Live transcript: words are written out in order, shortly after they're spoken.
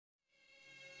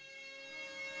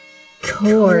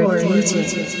Core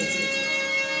DJs.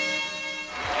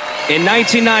 In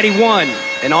 1991,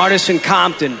 an artist in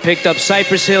Compton picked up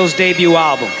Cypress Hill's debut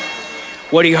album.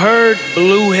 What he heard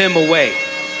blew him away.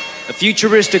 A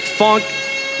futuristic funk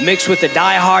mixed with a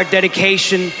die-hard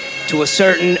dedication to a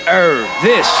certain herb.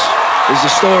 This is the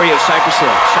story of Cypress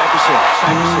Hill. Cypress Hill.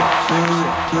 Cypress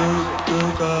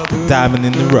Hill. Diamond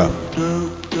in the rough.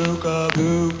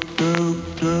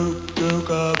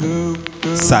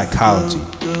 Psychology.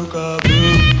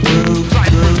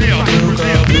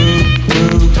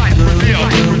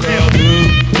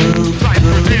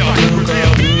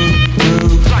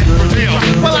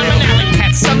 Well, I'm an alley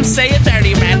cat, some say a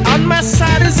dirty rat. On my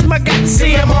side is my gut,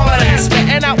 see I'm all of that.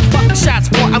 Spitting out fuck shots,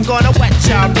 boy, I'm gonna wet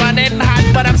y'all. Running hot,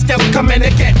 but I'm still coming to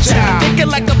get y'all. Thinking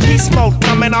like a beast mode,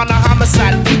 coming on a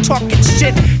homicide. You talking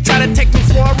shit, try to take me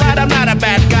for a ride. I'm not a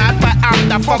bad guy, but I'm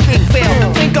the fucking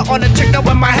feel. Finger on the trigger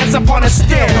with my hands up on the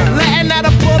steel. Letting out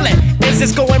a bullet, is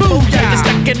this going booyah? You're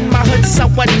stuck in my hood, so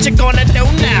what you gonna do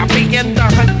now? Being the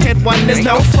hunted one is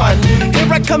no fun. Here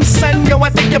I come, son, yo, I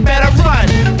think you better run.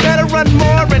 Better run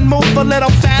more and move a little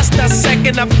faster.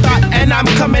 Second of thought, and I'm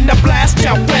coming to blast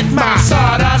you with my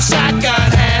sawed-off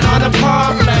shotgun. Hand on the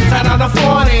palm, left hand on the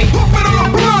 40. Pump it on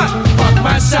the blunt. Fuck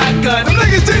my shotgun. Them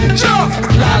niggas didn't jump.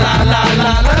 La la la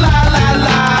la la la la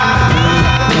la.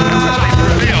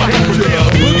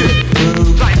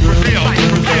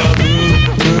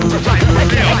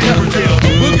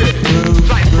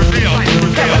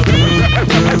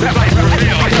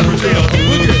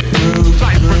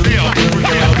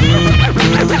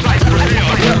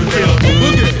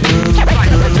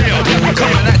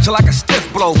 Coming at you like a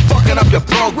stiff blow, fucking up your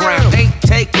program. Ain't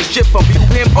taking shit from you,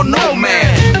 him, or no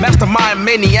man. Mastermind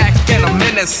maniac in a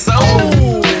minute, so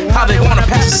how they wanna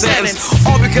pass a sentence?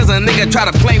 All because a nigga try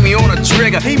to play me on a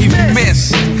trigger. He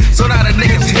missed, so now the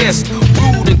niggas hissed.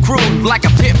 Rude and crude like a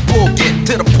pit bull. Get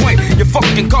to the point, your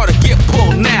fucking car to get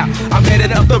pulled. Now I'm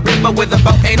headed up the river with a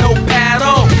boat, ain't no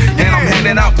paddle. And I'm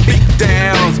handing out beat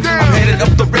downs. I'm headed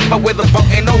up the river with a boat,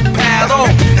 ain't no paddle.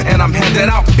 And I'm handing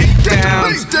out beat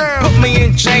downs. Put me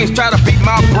in chains, try to beat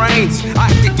my brains. I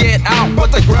can get out,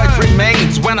 but the grudge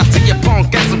remains. When I see your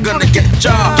punk ass, I'm gonna get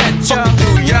ya. Fucking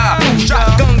do ya.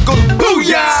 Shotgun go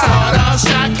booyah. Sawed-off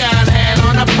shotgun, hand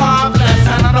on the palm, left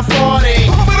hand on the 40.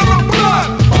 Pump it on the blood.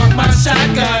 Fuck my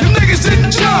shotgun. You niggas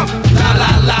didn't jump. La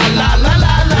la la la la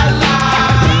la la la.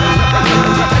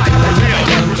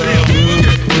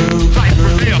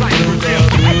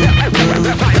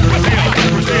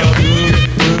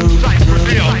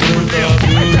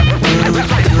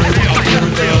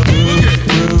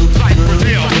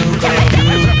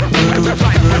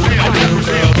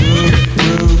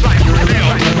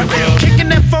 Kicking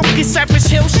that funky Cypress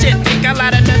Hill shit. Think I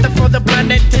light another for the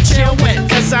blunted to chill with.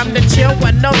 Cause I'm the chill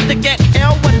one, known to get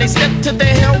ill when they step to the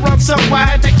hill road, so I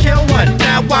had to kill one.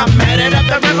 Now I'm headed up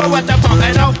the river with the boat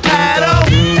and no paddle.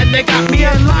 And they got me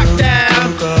in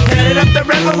lockdown. Headed up the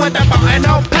river with the boat and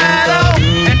no paddle.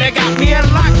 And they got me in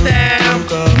lockdown.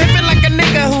 Living like a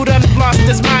nigga who done lost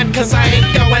his mind. Cause I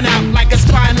ain't going out like a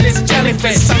spineless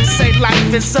jellyfish. Some say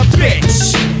life is a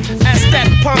bitch. As that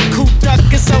punk who dug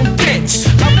his own ditch.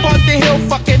 Up on the hill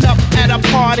fucking up at a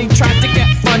party. Tried to get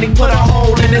funny, put a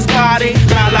hole in his body.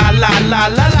 La la la la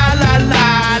la la la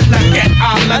la. Look at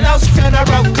all of those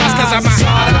funeral cars. Cause I'm a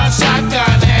sawed-off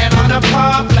shotgun. Hand on the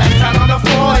pump, left hand on the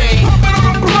 40. Pump it on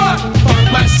the blood. Fuck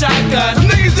my shotgun. Them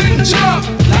niggas didn't jump.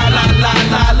 La la la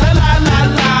la la la la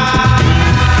la.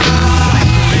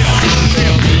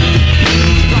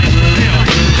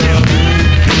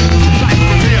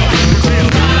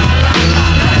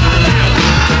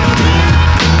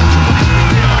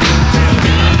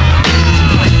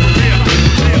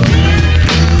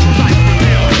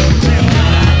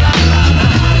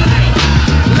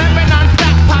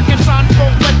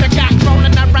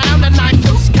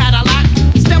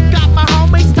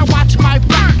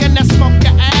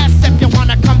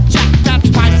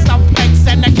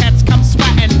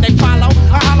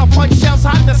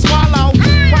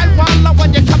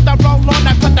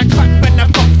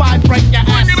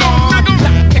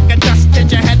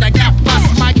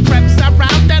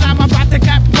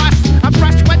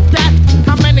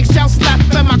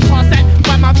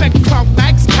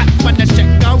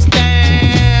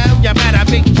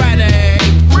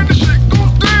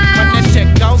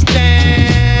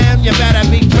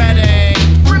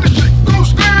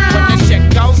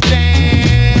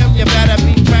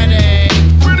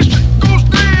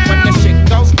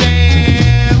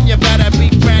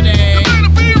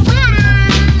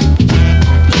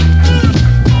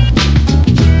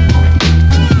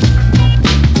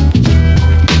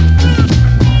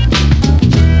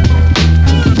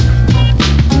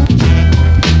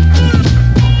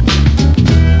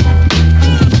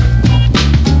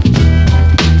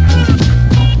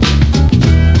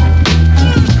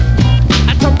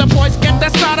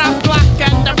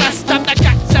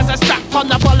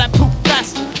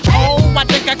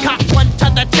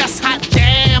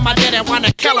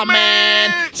 killer,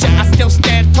 man. Shit, I still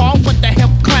stand tall with the hip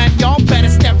clan. Y'all better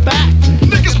step back.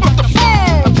 Niggas with the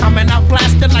phone. I'm coming out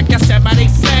blasting like Yosemite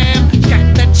Sam.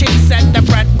 Got the cheese and the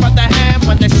bread for the ham.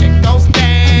 When the shit goes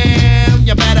down,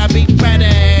 you better be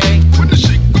ready. When the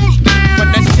shit goes down.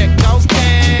 When the shit goes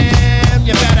down,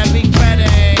 you better be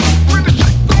ready. When the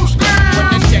shit goes down. When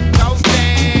the shit goes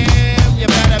down, you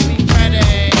better be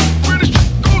ready. When the shit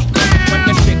goes down. When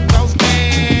the shit goes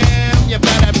down, you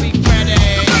better be ready.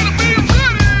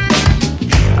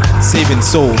 Saving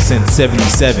souls since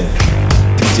 77.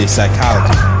 DJ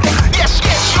Psychology. Yes,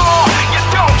 sure. You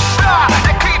don't stop.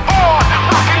 They keep on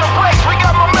rocking the place. We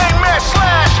got my main man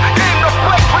Slash in the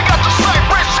place. We got the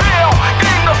Cypress Hill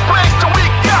in the place. Till we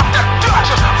got the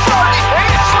Dutchess, Funny, and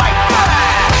it's like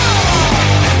that.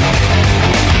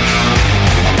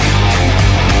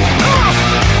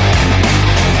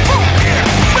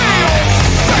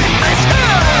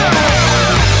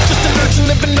 Just an urchin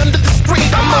living under the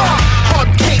street. I'm a hard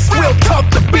case, real tough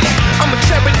to beat. I'm a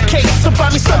charity case, so buy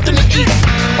me something to eat.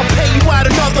 I'll pay you out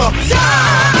another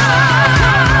time.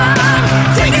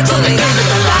 Take it to the end of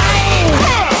the line.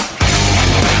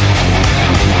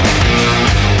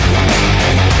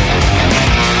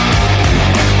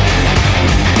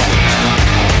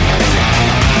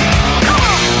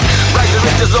 Like the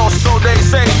riches also they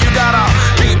say you gotta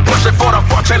keep pushing for the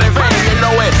fortune in vain. You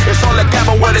know it, it's all a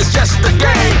gamble when it's just a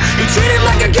game. You treat it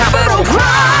like a capital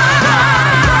crime.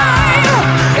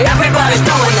 Everybody's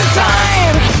doing the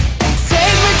time.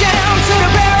 Take me down to the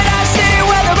paradise city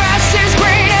where the grass is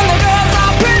green and the girls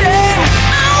are pretty.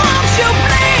 I want you,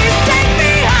 please take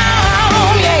me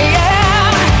home, yeah, yeah.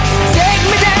 Take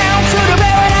me down to the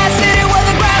paradise city where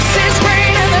the grass is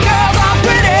green and the girls are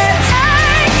pretty.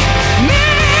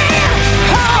 Take me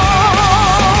home,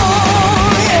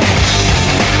 yeah.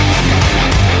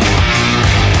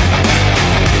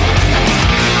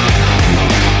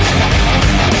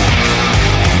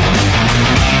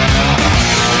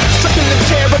 Stuck in the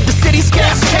chair of the city's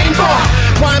gas chamber.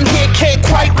 Why I'm here can't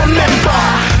quite remember.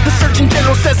 The Surgeon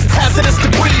General says it's hazardous to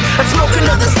breathe. I'm smoking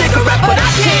another cigarette, but I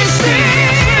can't see.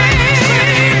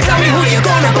 Tell me who you're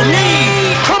gonna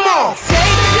believe. Come on. Take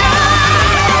me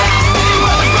down,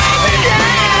 break me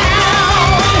down.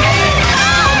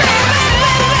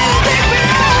 Take me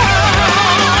home.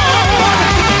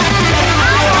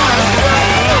 I wanna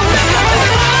swing, oh,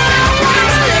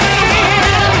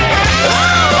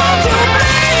 won't you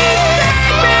please take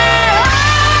me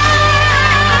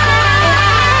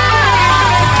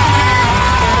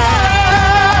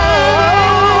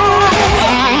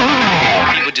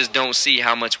home. People just don't see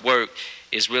how much work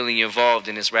is really involved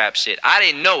in this rap shit. I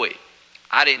didn't know it.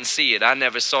 I didn't see it. I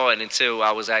never saw it until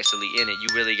I was actually in it. You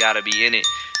really gotta be in it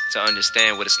to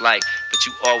understand what it's like. But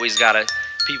you always gotta,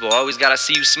 people always gotta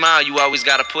see you smile. You always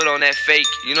gotta put on that fake,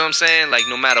 you know what I'm saying? Like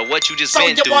no matter what you just So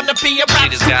been you through, wanna be a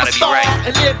rap shit has gotta be superstar right.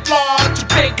 and live large,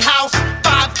 big house,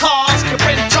 5 cars, you're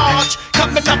in charge.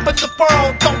 Coming up in the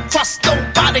world, don't trust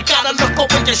nobody. Gotta look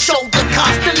over your shoulder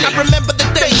constantly. I remember the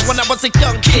days when I was a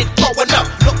young kid growing up,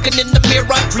 looking in the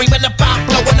mirror, dreaming about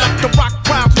blowing up. The rock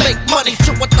crowd, make money,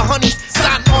 chill with the honeys,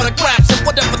 sign autographs and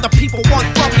whatever the people want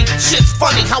from me. Shit's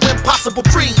funny how impossible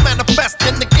dreams manifest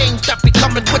in the games that be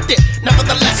coming with it.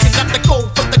 Nevertheless, you got to go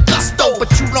for the gusto,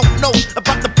 but you don't know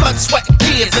about the blood, sweat, and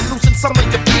tears, and losing some of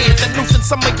your peers, and losing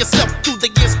some of yourself through the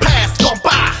years past gone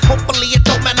by. Hopefully it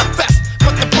don't manifest,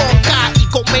 but the wrong guy,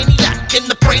 egomaniac in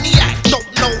the brainiac, don't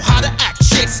know how to act.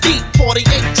 Shit's deep, 48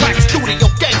 tracks, studio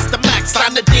gangsta max,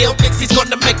 sign the deal, thinks he's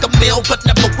gonna make a meal, but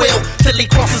never will, till he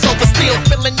crosses over steel,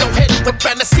 filling your head with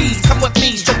fantasies. Come with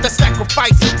me, show the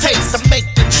sacrifice it takes to make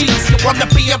the cheese. You wanna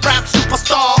be a rap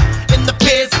superstar in the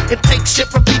biz, it takes shit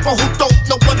from people who don't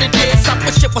know what it is. I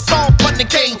wish it was all fun and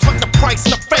games, but the price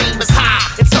of fame is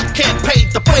high, and some can't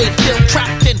pay the way. Feel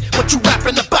trapped in what you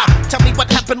rapping about. Tell me what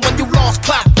happened when you lost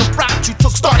clout. The route you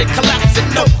took started collapsing.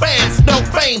 No fans, no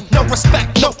fame, no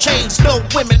respect, no change, no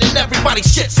women, and everybody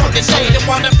shits on your name. You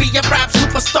wanna be a rap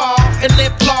superstar and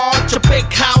live large, a big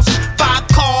house, 5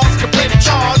 cars, you're in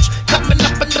charge. Coming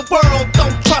up in the world,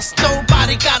 don't trust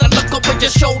nobody. Gotta look over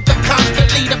your shoulder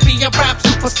constantly to be a rap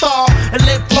superstar and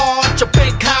live large, a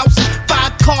big house,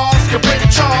 5 cars, you're in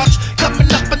charge.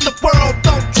 Coming up in the world,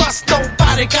 don't trust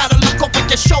nobody. Gotta look over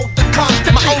your shoulder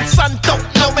constantly. My own son don't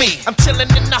know me. I'm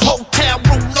chilling in the hotel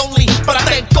room lonely, but I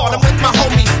thank God I'm with my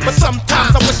homies. But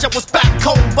sometimes I wish I was back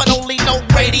home, but only no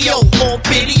radio or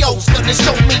videos gonna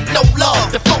show me no love.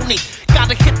 The phony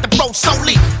gotta hit the road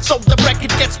solely, so the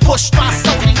record gets pushed by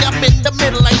Sony. I'm I'm in the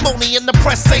middle like Moni in the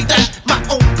press say that my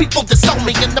own people disown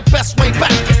me, and the best way back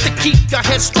is to keep your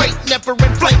head straight, never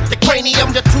inflate the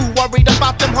cranium. You're too worried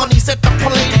about them honeys at the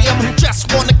Palladium who just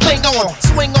wanna cling on,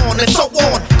 swing on, and so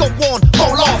on. Go on,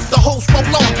 roll off, the hoes roll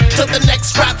on to the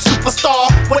next rap superstar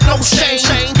with no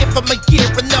shame. Give him a year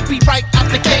and they'll be right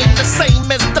out the game, the same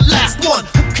as the last one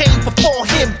who came before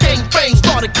him. Gang fame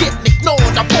started getting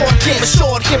ignored. I warned him,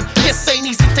 assured him this ain't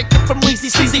easy. Take it from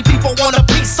Reezy, sleazy people wanna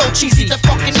be so cheesy, they're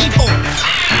fucking evil.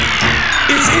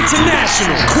 It's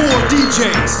international core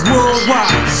DJs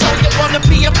worldwide. So you wanna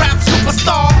be a rap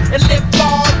superstar and live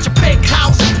large, a big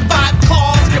house, 5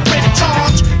 cars, you're in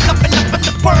charge. Coming up in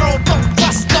the world, don't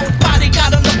trust nobody.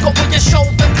 Gotta look over your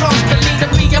shoulder constantly to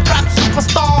be a rap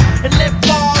superstar and live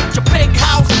large, a big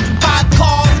house, 5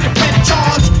 cars, you're in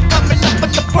charge. Coming up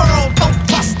in the world, don't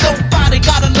trust nobody.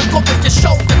 Gotta look over your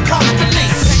shoulder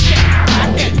constantly.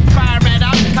 Get fired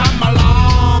up, come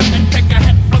along and take a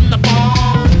hit from the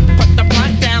ball. Put the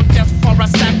blunt down just for a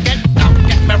second. Don't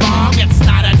get me wrong, it's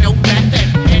not a new method.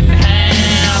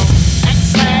 Inhale,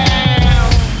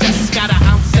 exhale. Just got a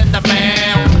ounce in the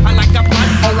mail. I like a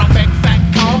blunt or a big fat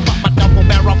cone, but my double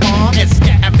barrel bomb is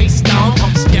getting me stoned.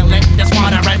 I'm still it. There's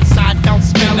water inside, don't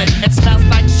spill it. It smells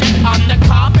like shit on the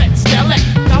carpet. Still it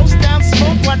goes down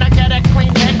smooth when I get a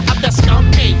clean hit of the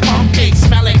skunky, funky,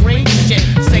 smelling green shit.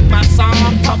 Sing my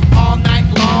song, puff all night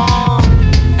long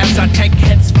as I take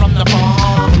hits from the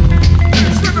bomb.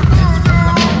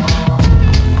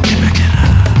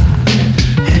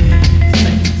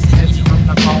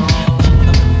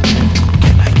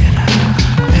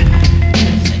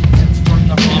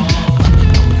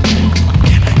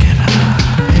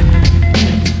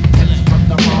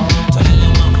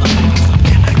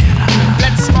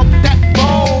 Let's smoke that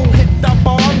bowl, hit the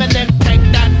bomb, and then take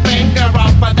that finger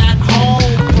off of that hole.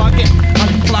 Plug it,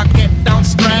 unplug it, don't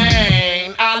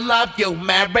strain. I love you,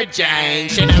 Mary Jane.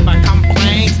 She never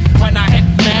complains when I hit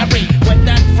Mary with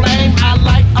that flame. I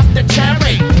light up the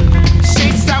cherry.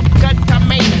 She's so good to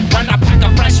me. When I pack a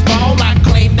fresh bowl, I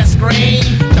clean the screen.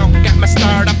 Don't get me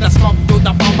stirred up the smoke through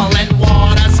the bubbling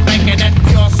water's making it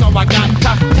pure. So I got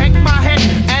to take my hit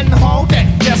and hold it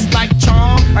just like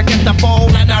charm. I get the bowl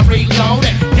and I reload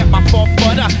it. Get my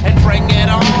 4-footer and bring it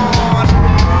on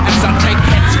as I take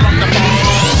hits from the ball.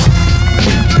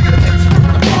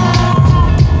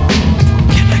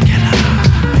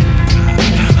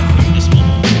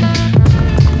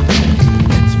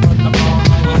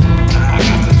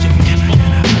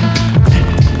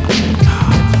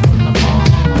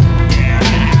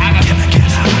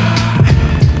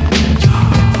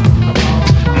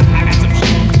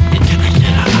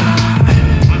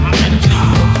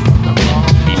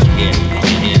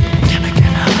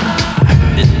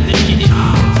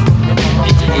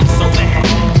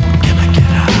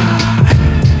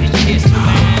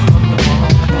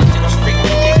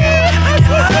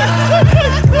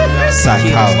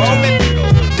 Psychology.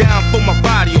 Down for my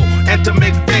barrio and to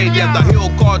make failure. The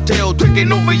Hill Cartel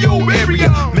taking over your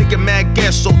area. Making mad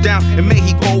gas so down in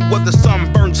Mexico where the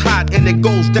sun burns hot and it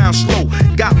goes down slow.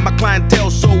 Got my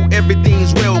clientele so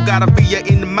everything's real. Gotta be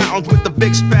in the mountains with the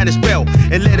big Spanish bell.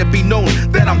 And let it be known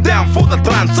that I'm down for the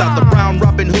tranza. The round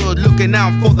Robin Hood looking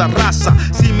out for the raza.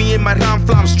 See me in my round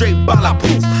flam straight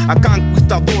balaproof. A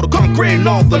conquistador conquering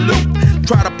all the loot.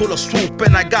 Try to pull a swoop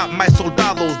and I got my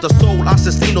soldados. The soul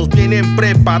asesinos vienen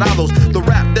preparados. The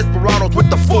rap desperados with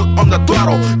the foot on the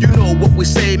throttle. You know what we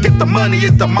say, make the money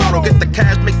is the motto. Get the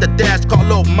cash, make the dash,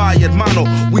 call up my hermano.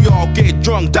 We all get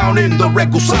drunk down in the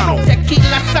Recusano.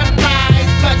 Tequila sunrise,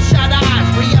 bloodshot eyes.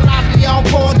 Realize we all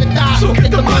born to die. So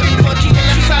get the money for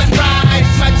tequila sunrise,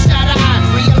 bloodshot eyes.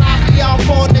 Realize we all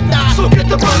born to die. So get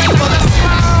the money for the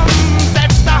slums.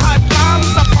 That's the hot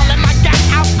bombs. I'm pulling my gat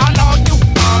out on all you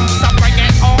bums. I bring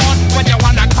it on when you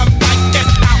wanna come like this.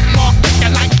 Outlaw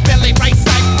kicking like Billy Ray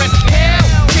Cypress Hill.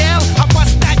 Chill, I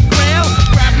bust that grill.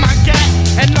 Grab my gat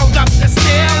and load up the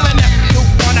steel. And if you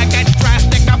wanna get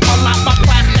drastic, I pull out my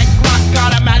plastic Glock,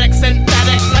 automatic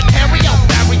synthetic material.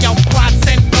 Barrio plots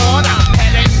in order.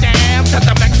 Heading down to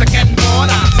the Mexican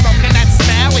border. Smoking that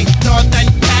Smalley, no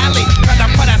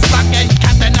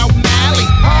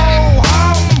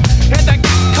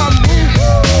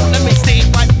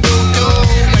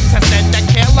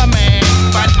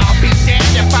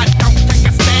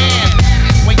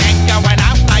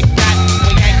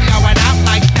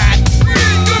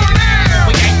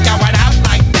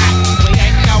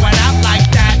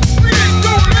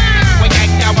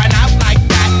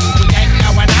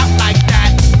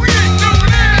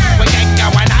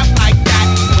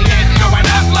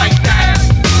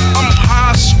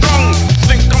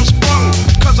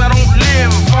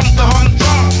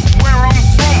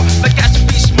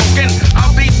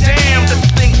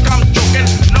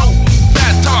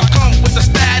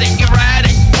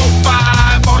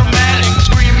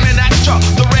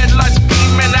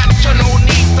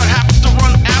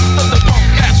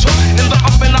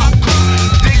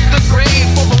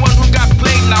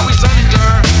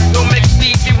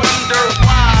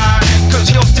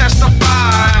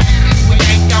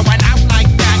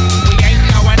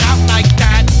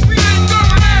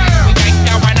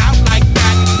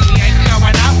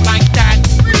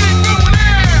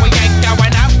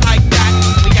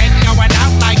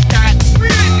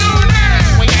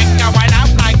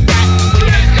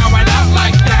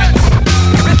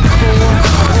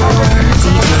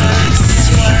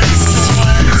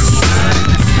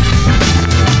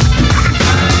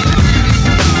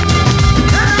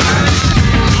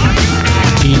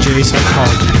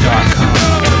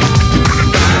DJPsychology.com.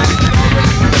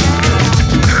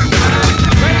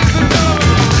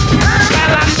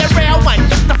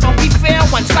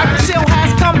 Cypress Hill has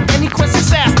come, any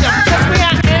questions asked them. Cause we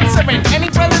are answering, any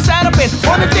brothers out of it.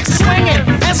 On the dick swinging,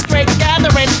 and straight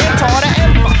gathering. Into all the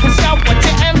info, cause yo, what's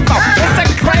your info? It's a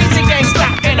crazy gangsta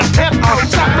and a pimp.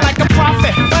 Something like a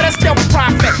prophet, but it's still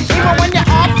profit. Even when you're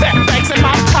off it, thanks in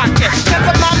my pocket. Cause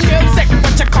of my music,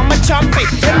 what you call me chumpy.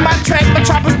 In my track, my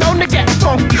trouble's known to get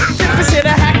funky. If it's here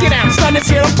to hack it out, son is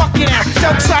here to fuck it out.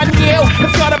 Joke's on you, if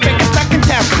you're the biggest stuck in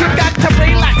town. You got to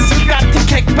relax, you got to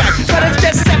kick back. But it's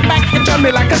just set back and drum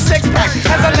me like a six-pack.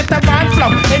 As I let the rhyme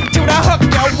flow into the hook,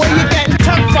 yo, where you getting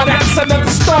took for? That's another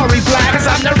story, black. Cause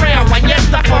I'm the real one, yes,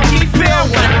 the funky feel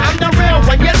one. I'm the real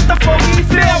one, yes, the funky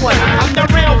feel one. I'm the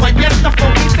real one, yes, the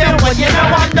funky feel one. You know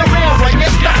I'm the real one,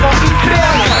 yes, the funky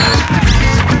feel one.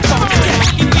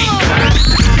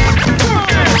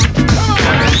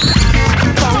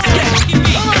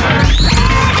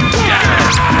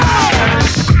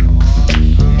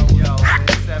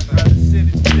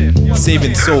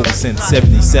 Saving souls since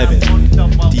 77.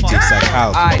 DJ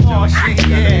Psychology.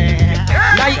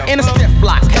 Now you in a stiff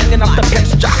block, hanging off the pimp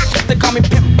jock. They call me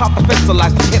Pimp Pop, I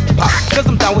specialize in hip hop. Cause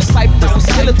I'm down with Cypress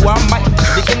Hill is where I might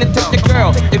begin to take your girl.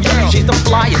 If you she's the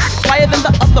flyest, flyer than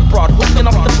the other broad, hooking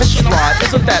off the fishing rod.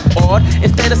 Isn't that odd?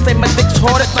 Instead of say my dick's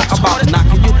hard, it's not about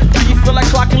knocking you. Do you feel like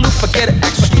clocking loop? Forget it,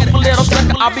 extra a little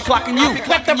second, I'll be clocking you.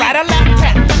 Left the right or left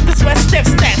hand, this west stiff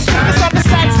stance. This on the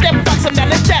side step, box I'm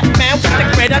down the death man with the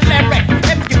greater lyric.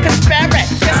 If you can spare it,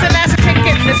 yes, an ass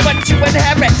kicking is what you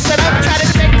inherit. So don't try to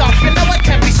shake off, you know it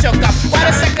can't be shook up. Why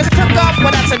the seconds took off,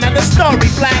 well that's another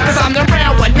story, black. Cause I'm the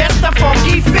real one, yes, the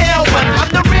funky feel one. I'm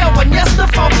the real one, yes, the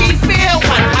funky feel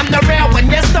one. I'm the real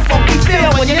one, yes, the funky feel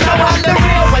one. You know I'm the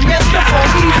real one, yes, the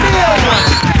funky feel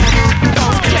one.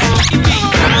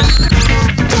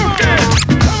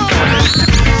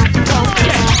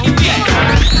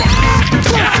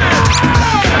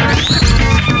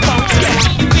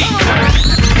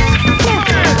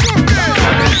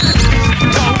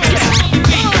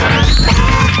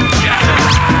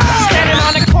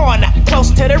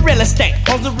 To the real estate.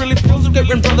 Hoes it really feels good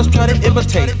when brothers try to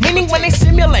imitate. Meaning when they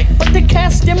simulate, but they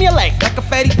can't stimulate. Like a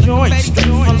fatty joint, straight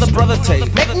from the brother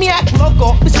tape. Make me act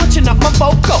local, be switching up my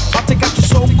vocal. I'll take out your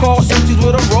so-called empties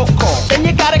with a roll call. Then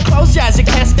you gotta close your eyes, you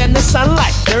can't stand the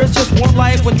sunlight. There is just one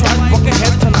life when trying to fuck your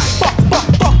head tonight.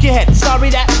 Fuck your head, sorry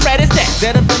that Fred is dead.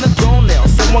 Deader than a toenail,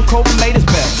 someone cold made his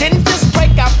bed. Didn't just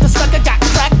break out, the sucker got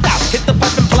cracked out. Hit the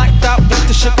pipe and blacked out, with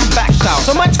the shit and backed out.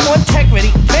 So much for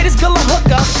integrity, made his girl a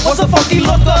hooker. Was a funky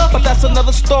looker, but that's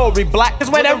another story, black. Cause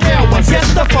we're the real ones, yes,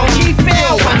 the funky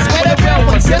feel ones. We're the real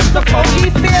ones, yes, the funky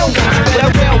feel ones. We're the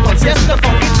real ones, yes, the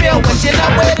funky feel ones. You know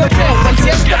we're the real ones,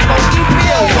 yes, the funky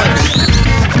feel ones.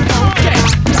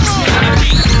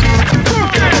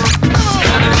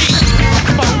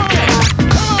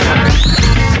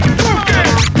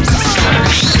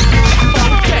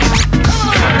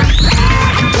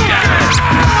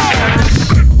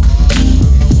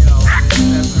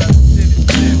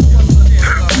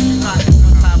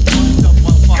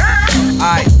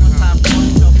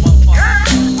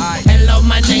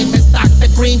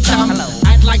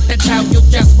 I'd like to tell you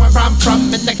just where I'm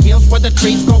from. In the hills where the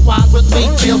trees go wild with wheat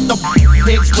fields. The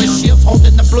pigs with shields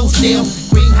holding the blue steel.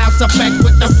 Greenhouse effect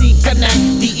with the sea connect.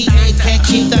 DEA can't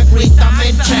keep the green thumb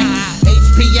in check.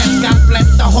 HPS God bless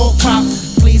the whole crop.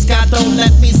 Please God don't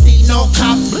let me see no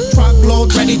cops.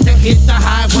 Truckload ready to hit the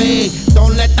highway.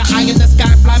 Don't let the eye in the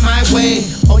sky fly my way.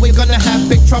 Or we're gonna have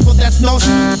big trouble, that's no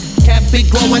can't be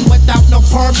growing without no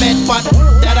permit. But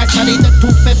that I study the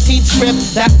 215 script.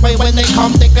 That way when they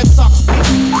come they can suck.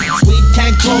 We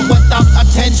can't grow without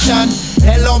attention.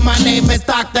 Hello, my name is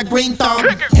Dr. Green Thumb.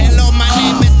 Hello, my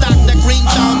name is Dr. Green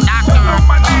Thumb. Hello,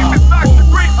 my name is Dr.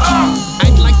 Green Thumb.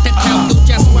 I'd like to tell you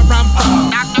just where I'm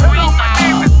from. Hello, my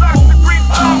name is Dr. Green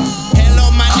Thumb. Hello,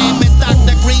 my name is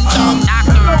Dr. Green Thumb.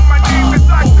 Hello, my name is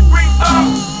Dr. Green Thumb.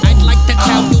 I'd like to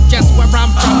tell you just where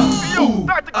I'm from. Yo,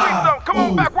 Dr. Green Thumb, come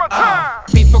on back one time.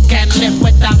 People can't live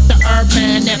without the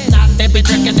urban. If not, they be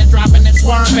drinking and driving and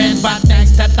swerving. But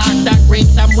thanks to Dr. Green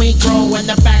Thumb, we grow in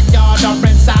the backyard or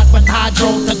inside with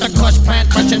hydro. To the kush plant,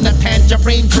 brushing the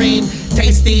tangerine green.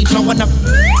 Tasty, blowing the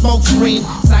smoke screen.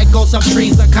 Cycles of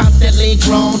trees are constantly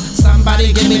grown.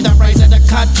 Somebody give me the right of the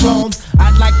cut clones.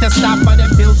 I'd like to stop, but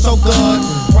it feels so good.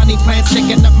 20 plants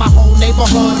sticking up my whole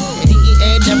neighborhood.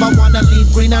 DEA never wanna leave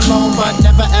green alone, but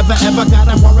never ever ever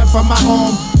gotta worry for my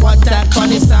home. What that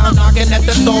funny sound knocking at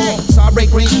the door? Sorry,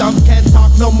 Green Thumb can't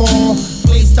talk no more.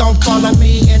 Please don't follow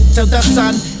me into the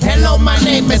sun. Hello, my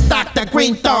name is Dr.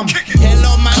 Green Thumb.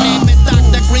 Hello, my name is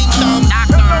Dr. Green Thumb.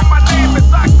 Hello, my name is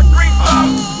Dr.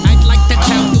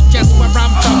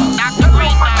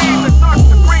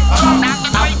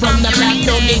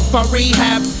 for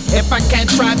rehab. If I can't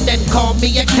drive, then call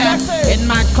me a cab. In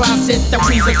my closet, the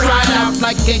freezer dried out.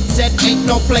 Like exit, ain't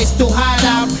no place to hide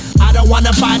out. I don't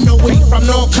wanna buy no weed from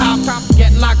no cop.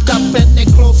 Get locked up and they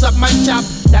close up my shop.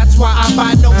 That's why I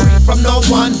buy no weed from no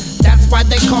one. That's why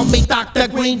they call me Dr.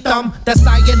 Green Thumb, the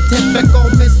scientifical,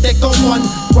 mystical one.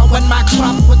 Growing my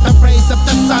crops with the rays of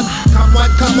the sun.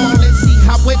 Come on and see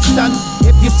how it's done.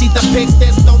 If you see the pigs,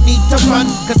 there's no need to run.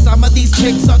 Cause some of these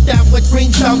pigs are down with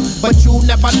Green Thumb. But you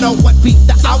never know what be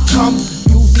the outcome.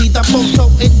 You see the photo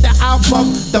in the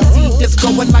album. The weed is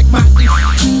going like my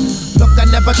Look, I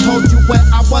never told you where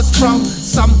I was from.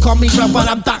 Some call me Red, but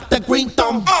I'm Dr. Green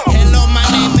Thumb. Hello, my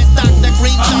name is Dr.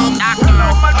 Green Thumb. Hello,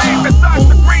 my name is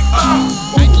Dr. Green Thumb.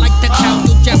 I'd like to tell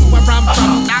you just where I'm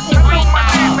from. Dr. Green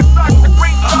Thumb.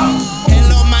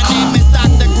 Hello, my name is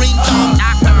Dr. Green Thumb.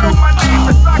 Hello, my name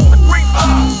is Dr. Green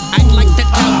Thumb. I'd like to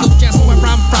tell you just where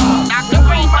I'm from. Dr.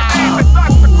 Green Thumb. My name is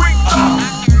Dr. Green Thumb.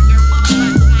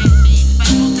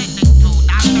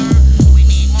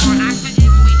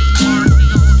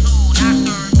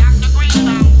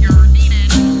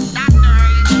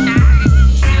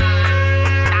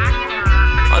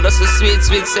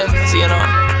 Sweet sense, you know.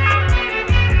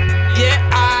 Yeah,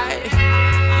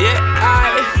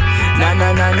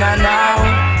 now.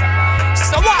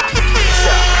 So what?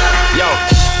 Yo,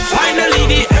 finally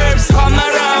the herbs come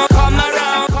around.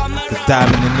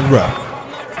 Diving in the rough.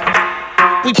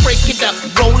 We break it up,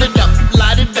 roll it up,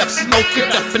 light it up, smoke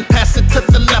it up, and pass it to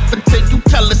the left until you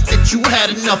tell us that you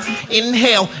had enough.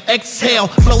 Inhale, exhale,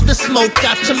 blow the smoke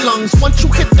out your lungs. Once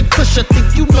you hit the kush, I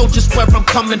think you know just where I'm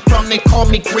coming from. They call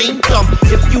me Green Thumb.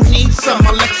 If you need some,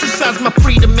 I'll exercise my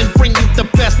freedom and bring you the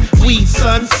best weed,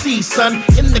 son. See, son,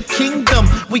 in the kingdom,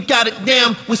 we got it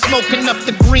down. We smoking up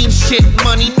the green shit,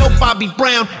 money, no Bobby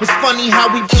Brown. It's funny how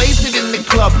we blaze it in the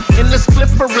club, in the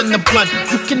spliffer in the blunt.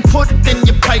 You can put it in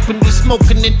your pipe when we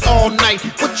smoking it all night.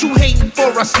 What you hating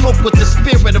for? I smoke with the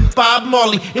spirit of Bob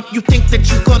Marley. If you think that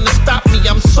you're gonna stop me,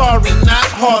 I'm sorry, not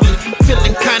hardly.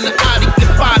 Feeling kinda odd, get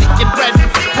body, get ready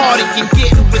for party and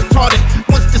getting retarded.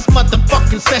 Once this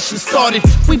motherfucking session started,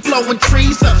 we blowing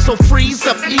trees up, so freeze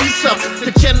up, ease up.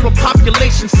 The general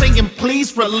population saying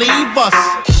please relieve us.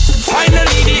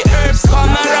 Finally the herbs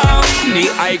come around. The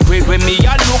high grade when me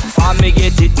a look for me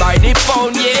get it by the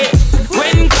pound, yeah.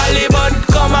 When Calibut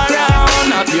come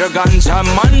around, a pure ganja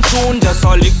man tune just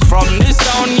a lick from the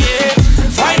sound, yeah.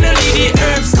 Finally the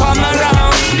herbs come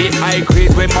around. The high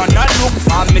grade when man a look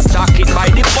for me stock it by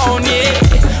the pound, yeah.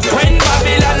 When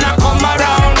Babylon a come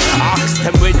around, ask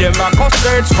them where them a go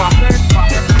search for.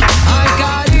 Ay,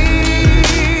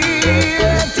 Caribe,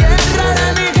 tierra de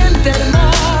mi gente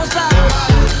hermosa.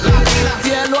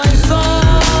 Cielo hay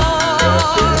sol,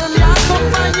 me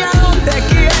acompaña donde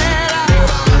quiera.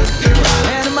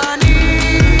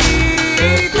 Hermanito,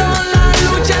 la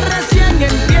lucha recién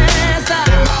empieza.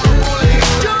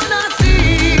 Yo nací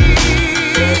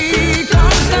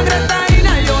con sangre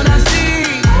taína, yo nací.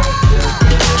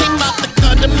 Came out the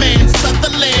gutter man,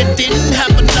 Sutherland. Didn't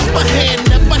have an upper hand,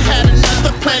 never had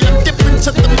another plan. I'm different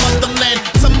to the motherland.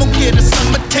 Some will get a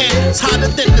summer tan, it's hotter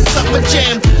than the summer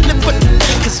jam. Live for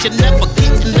today, cause you're never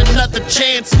getting another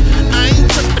chance. I ain't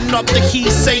tripping off the he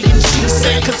say and she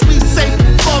say, cause we say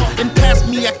fuck and pass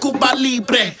me a Cuba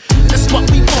Libre. That's what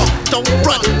we want, don't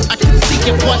run, I can see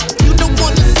it. What you don't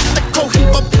wanna see the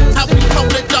cohiba, how we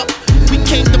roll it up. We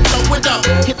came to blow it up,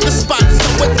 hit the spot,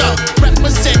 sew it up,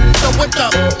 represent, throw it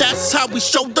up. That's how we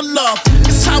show the love.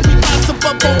 It's how we rise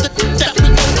above all the that we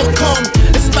overcome.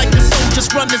 It's like the soldier's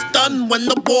run is done when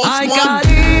the war's Ay, won.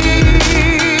 Caribe,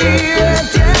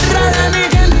 tierra de mi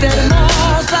gente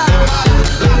hermosa.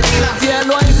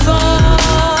 Cielo hay sol,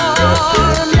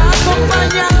 me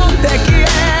acompaña donde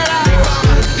quiera.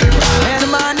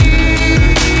 Hermanito,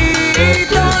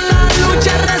 la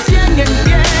lucha recién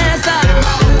empieza.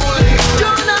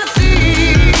 Yo nací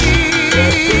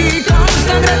con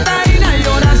sangre taína,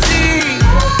 yo nací.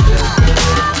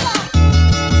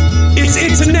 It's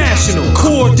international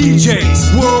core DJs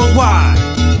worldwide.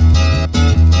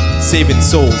 Saving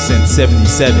soul since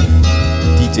 77.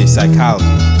 DJ Psychology.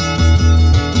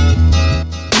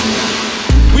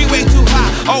 We way too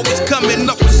high, always coming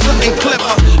up with something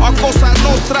clever. Our Cosa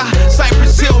Nostra,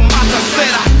 Cypress Hill,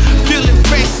 Matacera. Feeling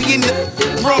fancy in the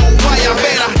road,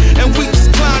 Guayabera. And we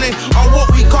just clowning on what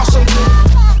we call some.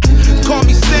 Call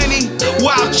me Sandy,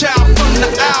 wild child from the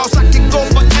Isles. I can go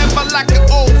forever like an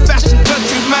old-fashioned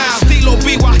country mile. Estilo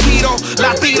Guajiro,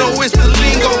 Latino is the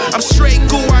lingo. I'm straight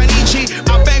Guanichi,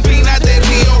 I bang Pina de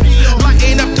Rio.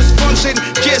 Lighting up this function,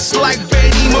 just like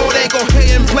Benny Mo. They go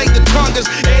ahead and play the congas,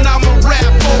 and I'ma rap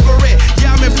over it.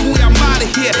 Yeah, I'm in food, I'm out of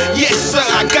here. Yes, sir,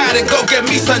 I gotta go get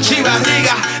me some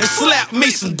chivarriga and slap me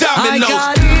some dominoes.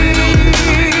 Ay,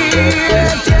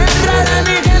 Caribe, tierra de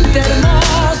mi gente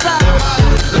hermosa,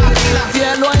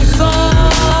 cielo y sol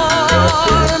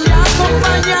me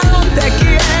acompaña donde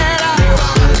quiera.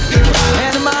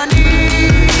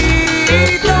 Hermanito,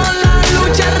 la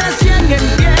lucha recién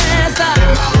empieza.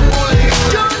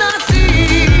 Yo nací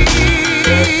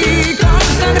con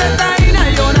sangre taína,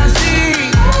 yo nací.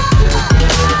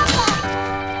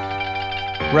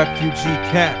 Refugee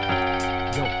camp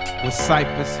with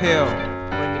Cypress Hill.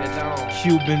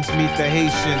 Cubans meet the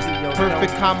Haitians.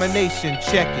 Perfect combination,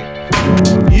 check it.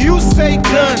 You say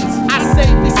guns, I say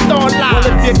pistola. well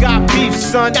if you got beef,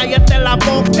 son, Cállate la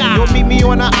boca. you'll meet me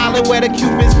on the island where the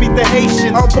Cubans meet the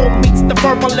Haitians. Herbal meets the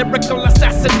verbal lyrical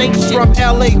assassination. From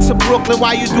LA to Brooklyn,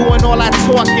 why you doing all that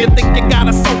talking? You think you got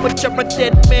a soul, but you're a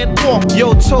dead man walk.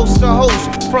 Yo, toast the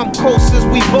host. From coasters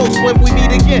we boast. When we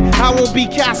meet again, I won't be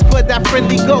Casper, that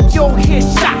friendly ghost. You'll hear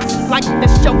shots like the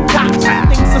show tops.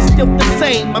 Things are still the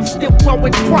same, I'm still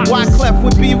growing crops. Why Clef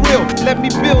would be real? Let me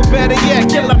build better yet.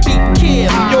 Killer be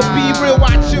killed. Yo, be real,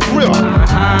 watch your grill. Yo,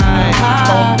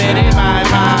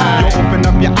 open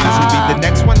up your eyes, you'll be the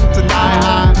next one to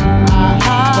die.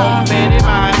 Oh,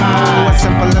 as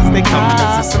simple as they come,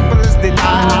 as simple as they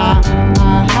die.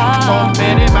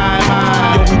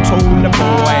 Yo, who told the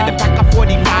boy to pack a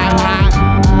 45 high?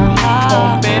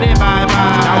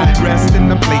 Now we rest in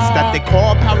the place that they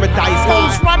call paradise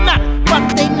Fools high. run up,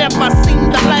 but they never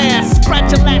seem to last.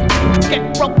 Fragile act, get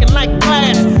broken like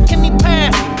glass. Can he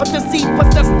pass? Or does he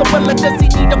possess the will? Or does he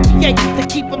need a V8 to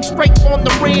keep him straight on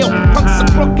the rail? Punks are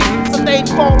crooked, so they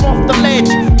fall off the ledge.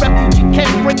 Refugee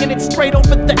camp bringing it straight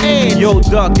over the edge. Yo,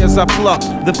 duck, as I pluck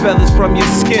the feathers from your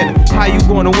skin. How you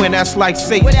gonna win? That's like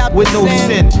Satan with no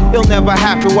sin. It'll never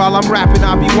happen while I'm rapping.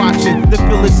 I'll be watching the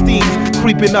Philistines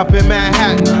creeping up in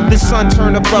Manhattan. The sun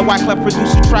turned to blood. Wyclef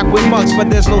produced a track with mugs, but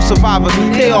there's no survivor.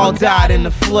 They all died in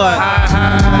the flood.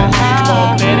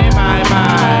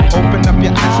 Open up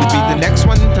your eyes, you'll be the next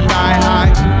one to die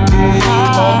high.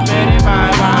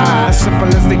 As simple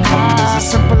as they come, as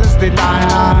simple as they die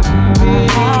high.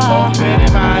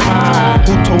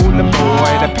 Who told the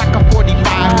boy to pack a 45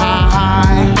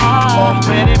 high?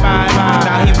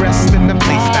 Now he rests in the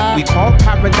place that we call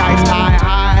paradise high.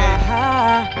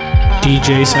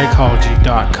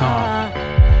 DJPsychology.com.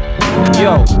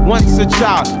 Yo, once a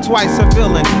child, twice a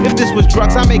villain. If this was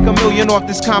drugs, I make $1 million off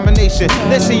this combination.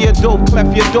 Let's say you're dope,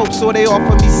 Clef, you're dope, so they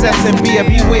offer me sets and beer.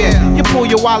 Beware, you pull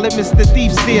your wallet, Mr.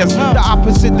 Thief stares the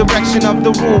opposite direction of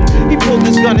the room. He pulled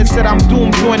his gun and said, I'm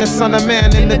doomed. Join the son of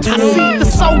man in the I see tomb. the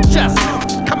soldiers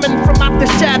coming from out the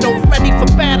shadows, ready for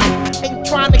battle. Ain't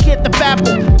trying to hear the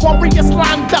babble. Warriors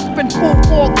lined up in full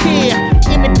war gear,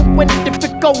 in it to win it if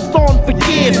it goes on for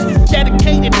years.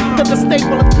 Dedicated to the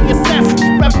stable of the assassins,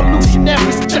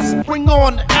 revolutionaries. Just bring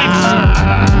on action.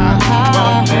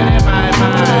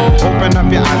 Open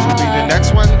up your eyes, you'll be the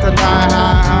next one to die.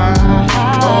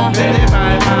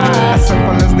 As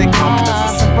simple as they come,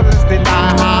 as simple as they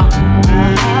die.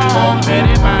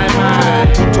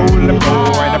 Who told the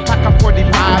boy to pack a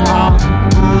 45 high?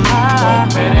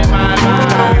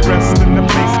 Now we rest in the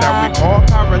place that we call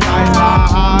paradise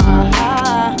high.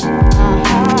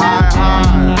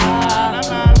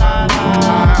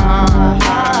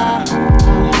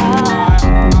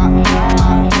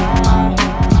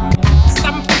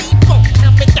 Some people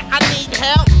tell me that I need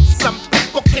help. Some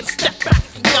people can step back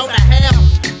and go to hell.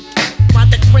 While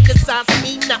they criticize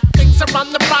me, now things are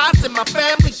on the rise and my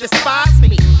family despise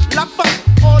me. Love them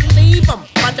or leave them,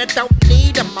 but I don't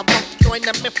need them. I won't join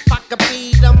them if I could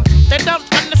beat them. They don't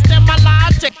understand my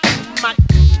logic. My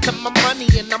to my money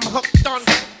and I'm hooked on.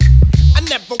 I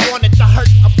never wanted to hurt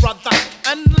a brother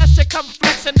unless you come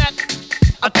flexing that.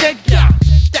 I'll dig ya.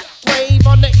 That grave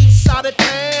on the east side of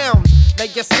town. Lay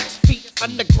you 6 feet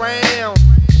underground.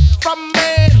 From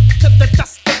man to the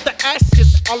dust of the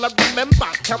ashes. All I remember,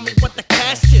 tell me what the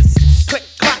cash is. Click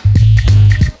clack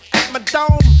at my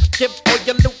dome. Give all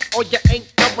your loot or you ain't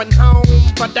going home.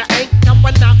 But I ain't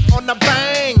going out on a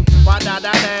bang.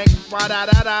 Wah-da-da-dang,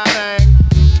 wah-da-da-da-dang.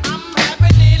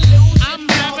 I'm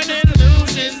having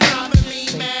illusions, driving me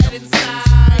mad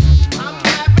inside. I'm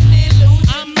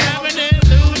having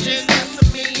illusions,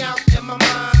 messing me out in my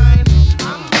mind.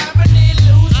 I'm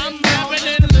having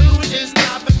illusions,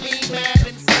 driving me mad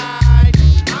inside.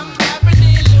 I'm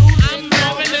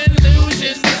having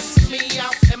illusions, messing me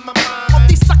out in my mind. All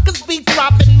these suckers be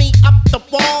driving me up the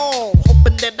wall,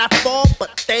 hoping that I fall,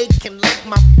 but they can lick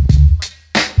my.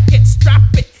 Get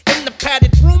strapped it in the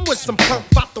padded room with some punk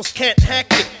vatos can't hack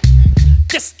it.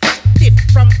 Distracted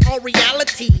from all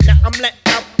reality. Now I'm let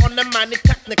out on the minor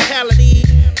technicality.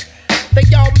 They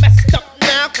all messed up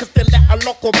now cause they let a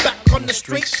loco back on the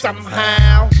street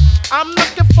somehow. I'm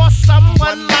looking for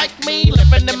someone like me,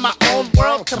 living in my own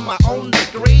world to my own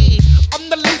degree. On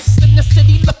the loose in the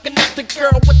city, looking at the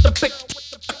girl with the big,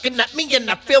 looking at me and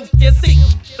I feel dizzy.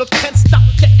 No, can't stop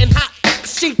getting hot.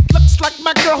 She looks like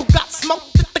my girl who got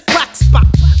smoked at the crack spot.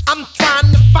 I'm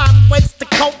trying to find ways to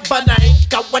cope, but I ain't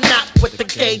going out with the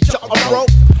gauge or a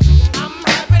rope. I'm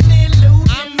having illusions.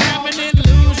 I'm having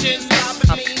illusions.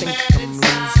 I think I'm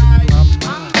losing my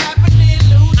mind.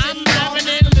 I'm having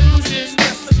illusions.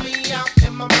 Stressing me out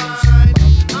in my mind.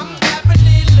 I'm having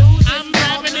illusions. I'm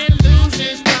having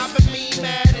illusions. Driving me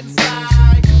mad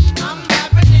inside. I'm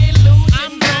having illusions.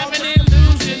 I'm having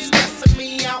illusions. Stressing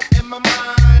me out in my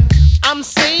mind. I'm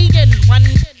seeing one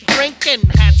drinking,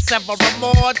 had several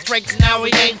more drinks, now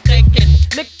he ain't thinking.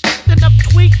 Nicked up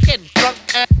tweaking, drunk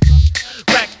ass,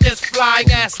 wrecked this fly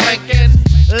ass Lincoln.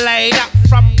 Laid up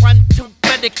from 1 to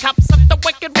many cups of the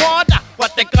wicked water.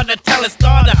 What they gonna tell his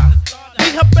daughter?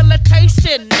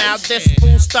 Rehabilitation, now this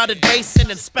fool started racing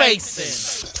in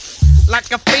spaces.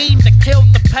 Like a fiend to kill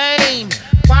the pain.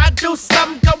 Why do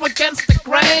some go against the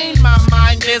grain? My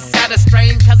mind is at a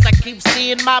strain, cause I keep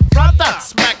seeing my brother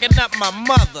smacking up my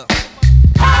mother.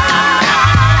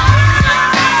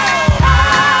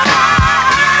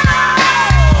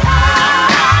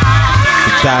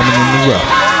 Diamond in the rough.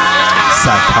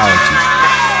 Psychology.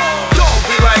 Don't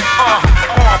be like,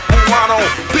 cubano.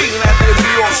 Pina de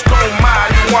Dios con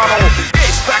marihuano.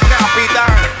 Esta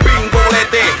capital,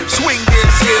 bingolete. Swing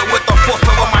this here with the force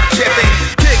of a machete.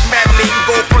 Kick mad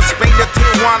lingo from Spain to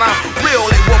Tijuana.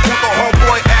 Really, what puto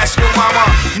homeboy ask your mama?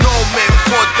 No me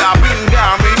importa,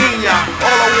 pinga mi niña.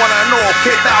 All I wanna know,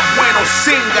 que da bueno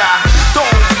singa.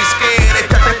 Don't be scared,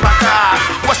 échate pa' acá.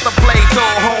 What's the play,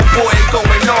 though, homeboy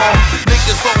going on?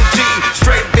 Niggas OG,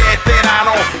 straight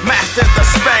veterano. Master the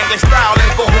Spanglish style,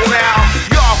 encojonado.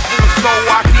 Y'all fools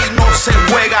know aquí no se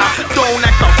juega. Don't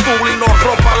act a fool y no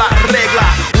rompa la regla.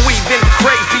 We been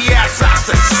crazy ass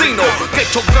asesino. Get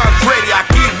your guns ready,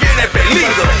 aquí viene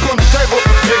peligro. Contigo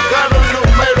llegaron los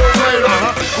meros.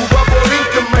 Cuba,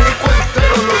 Borinquen, México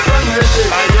entero, Los Ángeles.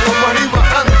 Como arriba,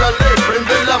 ándale,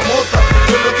 prende la mota.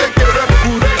 Yo lo que quiero es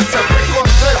pureza, te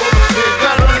contigo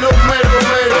llegaron los meros.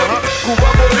 Cuba,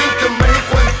 Borinquen,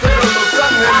 México entero, Los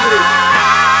Ángeles.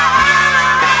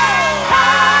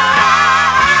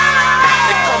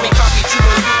 They call me Cocky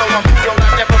Chulo, you know I'm brutal. I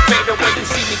never fade away. You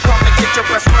see me come and get your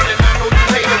breath running. I know you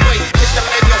hate away. Hit the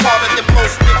lead, you're harder than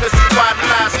most niggas. You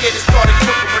idolize, get it started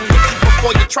quicker and hit you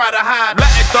before you try to hide.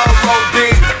 Latin thug road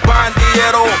deep,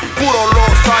 bandiero, puro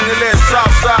Los Ángeles,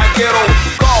 Southside ghetto.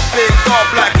 Call big, call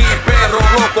black y perro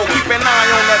loco. Keep an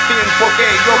eye on that thing porque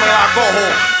yo me la cojo.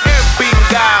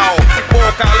 Empingao,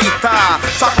 vocalista,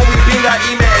 saco mi pinga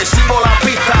y me sigo la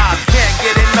pista. Can't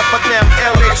get enough of them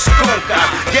LX nunca.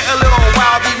 Get a little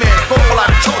wild y me como la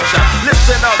chocha.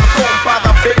 Listen up, compa,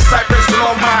 the big Cypress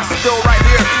Hill más still right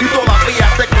here y todavía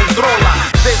te controla.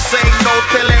 This ain't no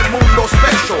Telemundo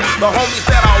special. The homies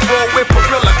that I roll with for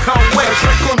real come with.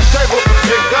 Contigo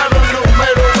llegaron los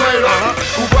meros.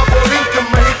 Cuba, Borinquen,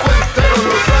 México entero,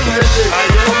 Los Ángeles.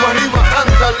 Como arriba,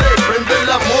 ándale, prende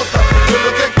la mota. Yo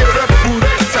lo que quiero es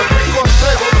pureza, te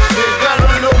contigo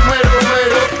llegaron los meros.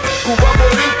 Cuba,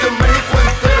 Borinquen, México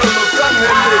entero, Los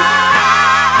Ángeles.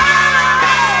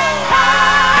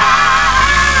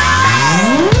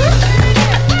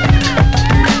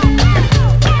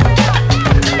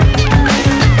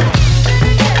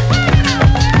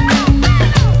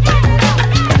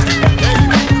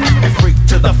 Freak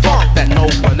to the funk that no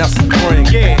one else is bring.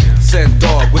 Yeah, send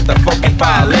dog with the funky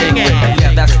violin.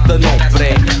 Yeah, that's the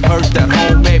nombre. Heard that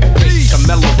homemade piece of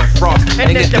mellow and frost.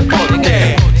 And get the funk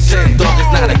there. Send dog is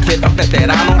not a kid, I'm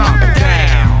veterano.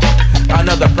 Down.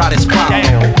 Another pride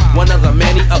hispano. One of the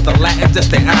many of the Latins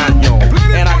este año.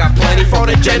 And I got plenty for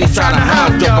the Jennies trying to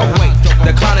hide you. But wait,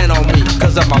 they're clowning on me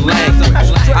cause of my language.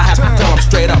 I have to tell them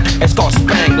straight up, it's called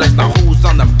Spanglish. Now who's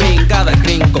on the bingo? The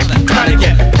gringo trying to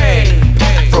get paid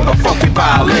from the funky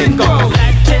violin.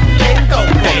 Latin lingo,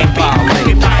 baby,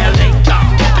 funky violin.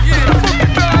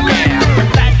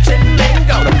 Latin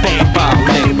lingo, baby,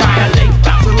 funky violin.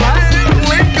 Funky violin.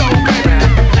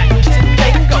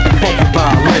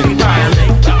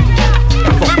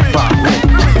 Funky violin.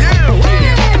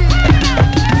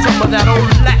 Some of that old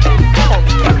Latin funk,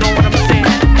 you know what I'm saying?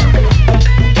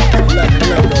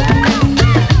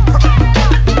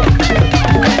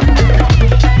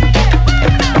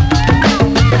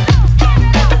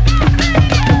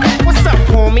 What's up,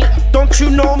 homie? Don't you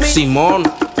know me? Simon,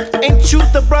 Ain't you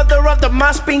the brother of the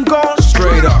mas been gone?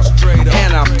 straight up.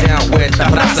 And I'm down with the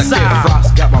raza. Get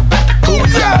frost, got my back.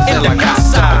 Booyah, in la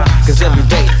casa. Cause every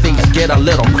day things get a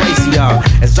little crazier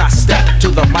as I step to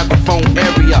the microphone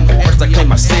claim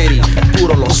my city,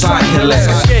 puro Los Angeles.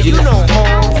 You know,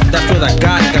 that's where the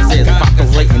vodka is.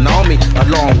 Fuckers waiting on me,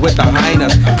 along with the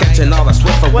hyenas, catching all the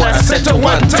swift for what I said to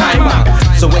one timer.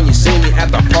 So when you see me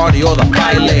at the party or the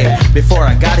baile, before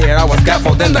I got here I was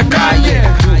gaffled in the calle.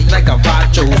 Like a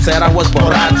vacho who said I was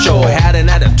borracho, had an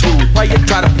attitude, why you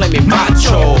try to play me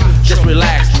macho? Just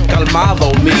relax,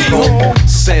 calmado, mijo.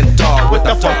 Send dog with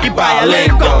the funky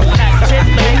biolingo. Latin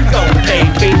lingo,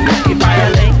 baby, funky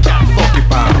biolingo. Funky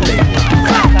biolingo.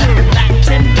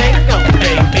 Latin lingo,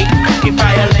 baby, funky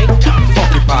biolingo.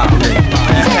 Funky biolingo.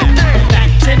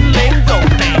 Latin lingo,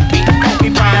 baby, funky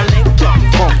biolingo.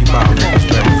 Funky biolingo,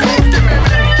 baby.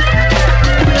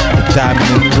 Diamond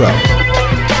in the rough.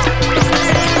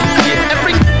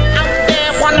 Every out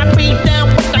there wanna be down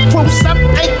with the crew. Some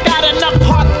ain't got enough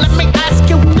heart. Let me ask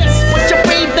you this: would you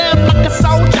be there like a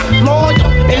soldier, loyal,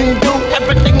 and do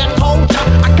everything I told ya?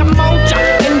 I can mold ya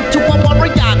into a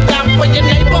warrior down for your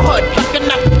neighborhood, looking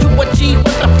up to a G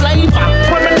with the flavor.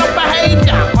 Criminal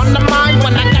behavior on the mind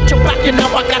when I got your back. You know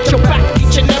I got your back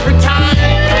each and every time.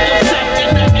 You're set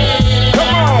in the air.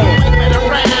 Come on, wave it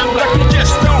around like you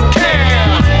just don't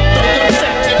care. You're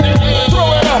set in the air. Throw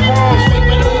it up, arms,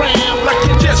 wave it around like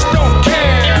you just don't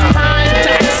care. It's time to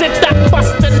exit that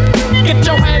bustin'. Get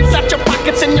your hands out your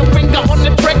pockets and your finger on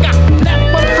the trigger.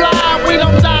 Never fly, we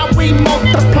don't die, we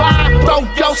multiply. Throw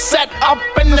your set up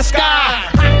in the sky,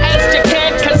 high as you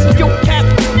can, 'cause you can't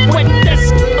quit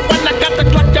this. When I got the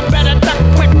clock, you better duck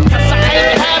quick, 'cause I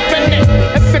ain't having it.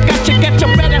 If you got you get, you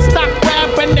better stop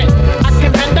grabbing it. I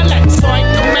can handle it, soy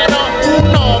numero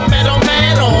uno, mero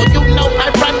mero. You know I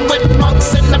run with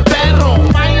monks in the barrel.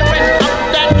 Firing up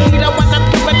that heater when I'm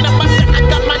giving them a shot. I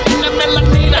got my Nina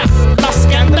millimeter. Los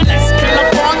Angeles,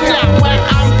 California, where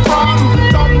I'm from.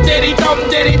 Dum diddy dum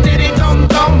diddy diddy dum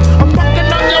dum. I'm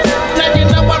fucking on your, let you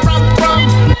know where I'm from.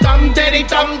 Dum diddy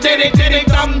dum diddy diddy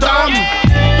dum dum.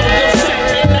 Throw your set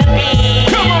in the air.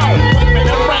 Come on, wave it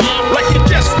around like you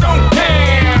just don't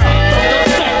care. Throw your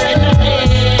set in the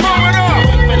air. Throw it up,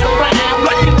 wave it around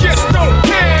like you just don't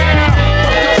care.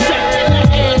 Throw your set in the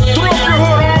air. Throw your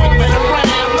hood on, wave it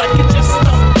around like you just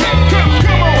don't care.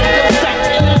 Come on, throw your set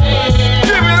in the air.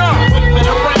 Give it up, wave it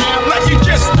around like you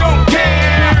just don't care.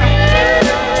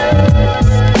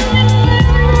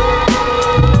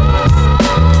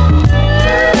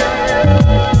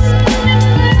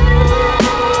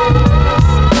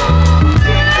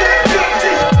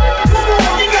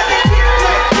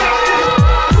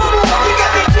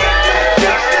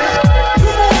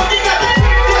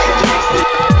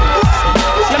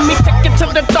 Let me take you to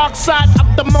the dark side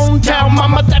of the moon. Tell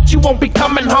mama that you won't be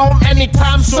coming home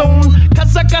anytime soon,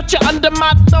 'cause I got you under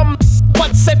my thumb.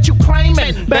 What set you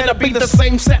claiming? Better be the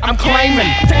same set I'm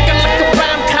claiming. Take a look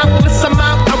around, countless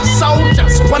amount of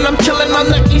soldiers when I'm chilling on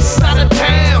the east side of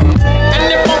town. And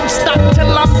it won't stop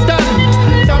till I'm done.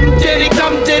 Dum diddy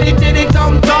dum diddy diddy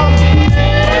dum dum.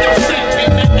 Throw your set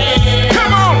in the air.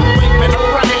 Come on, wave it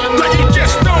around like you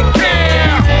just don't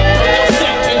care. Throw your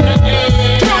set in the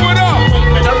air. Throw it up,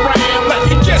 wave it around like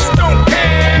you just don't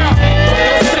care. Throw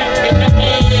your set in the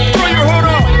air. Throw your hood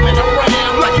up, wave it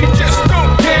around like you just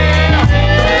don't care.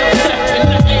 Throw your set in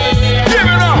the air. Give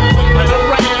it up, wave it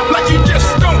around like you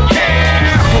just don't care.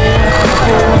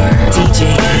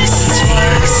 DJs.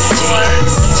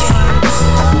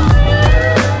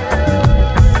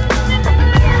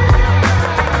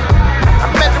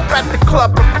 Met her at the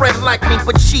club, a friend like me,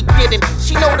 but she didn't.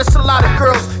 She noticed a lot of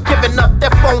girls giving up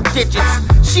their phone digits.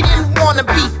 She didn't wanna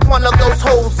be one of those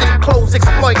hoes in clothes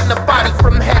exploiting the body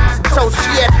from head to toe.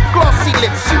 She had glossy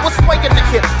lips, she was swaying the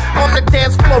hips on the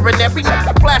dance floor, and every night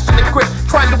flashing the grip,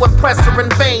 trying to impress her in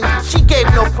vain. She gave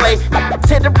no play,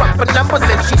 hit her up for numbers,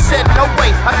 and she said no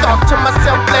way. I thought to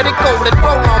myself, let it go, let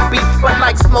roll on beat. But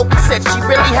like Smokey said, she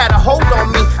really had a hold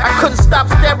on me. I couldn't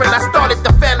stop staring, I started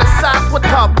to fantasize with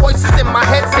her. Voices in my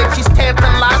head said she's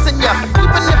tantalizing ya.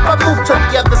 Even if I moved to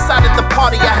the other side of the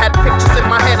party, I had pictures in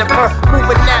my head of her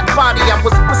moving that body. I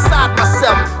was beside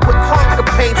myself with hunger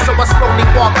pain, so I slowly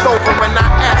walked over and I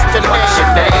asked her, what's your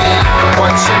name?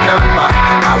 What's your number?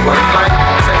 I would like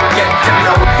to get to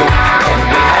know you. Can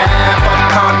we have a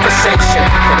conversation?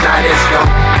 The night is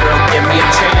young, girl, give me a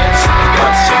chance.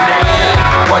 What's your name?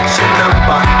 What's your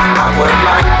number? I would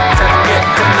like to get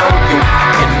to know you.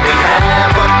 Can we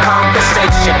have a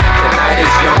conversation? The night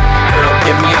is young, girl,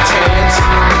 give me a chance.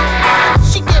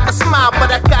 She gave a smile,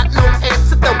 but I got no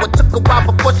answer though. It took a while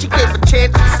before she gave a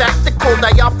chance. She's acting cold,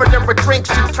 I offered her a drink.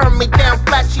 She turned me down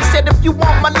flat. She said, if you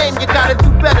want my name, you gotta do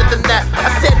better than that.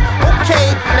 I said,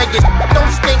 okay, now you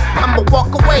don't stink, I'ma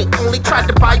walk away. Only tried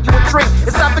to buy you a drink.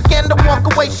 As I began to walk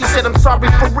away, way, she said I'm sorry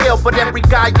for real. But every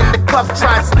guy in the club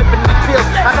tried slipping me pills.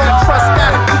 I don't trust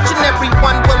that, each and every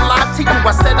one will lie to you.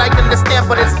 I said I understand,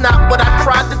 but it's not what I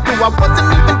tried to do. I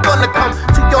wasn't even gonna come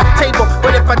to your table,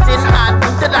 but if I didn't, I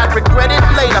knew that I'd regret it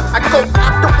later. I go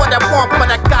after what I want,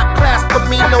 but I got class for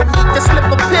me. No need to slip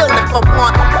a pill if I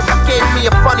want. She gave me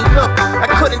a funny look, I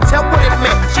couldn't tell what it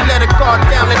meant. She let her guard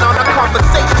down and on a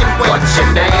conversation went. What's your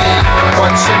name?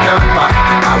 What's your number?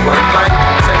 I would like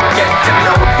to get to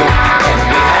know you. Can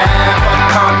we have a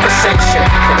conversation?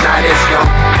 The night is young,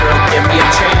 girl, give me a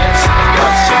chance.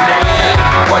 What's your name?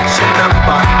 What's your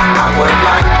number? I would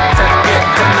like to get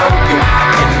to know you.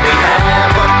 Can we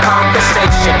have a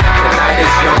conversation? The night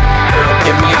is young, girl,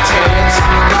 give me a chance.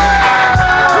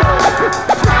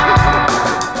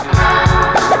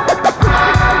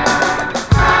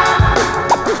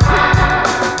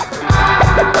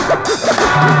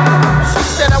 She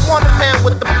said I want a man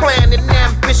with a plan and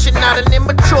ambition, not an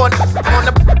immature on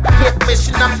a hit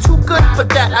mission. I'm too good for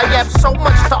that. I have so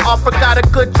much to offer. Got a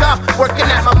good job working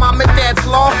at my mom and dad's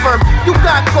law firm. You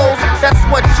got goals? That's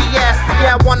what she asked.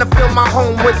 Yeah, I wanna fill my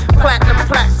home with platinum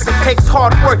plaques. It takes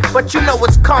hard work, but you know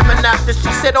it's coming after.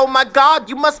 She said, oh my God,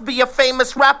 you must be a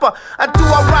famous rapper. I do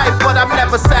alright, but I'm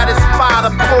never satisfied.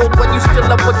 I'm told when you still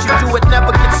love what you do, it never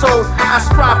gets old. I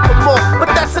strive for more, but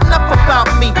that's enough about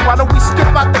me. Why don't we skip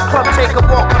out the club, take a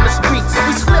walk on the streets?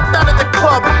 We slipped out of the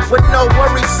club with no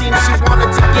worries. Seems she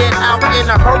wanted to get out in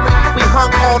a hurry. We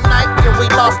hung all night and we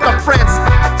lost our friends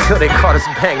till they caught us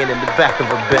banging in the back of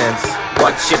a Benz.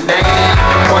 What's your name?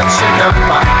 What's your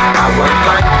number? I would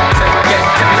like to get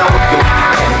to know you.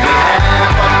 Can we have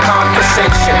a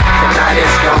conversation? The night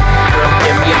is young, girl,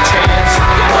 give me a chance.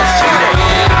 What's your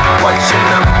name? What's your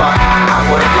number? I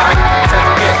would like to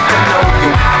get to know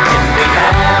you. Can we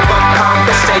have a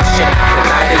conversation? The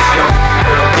night is young,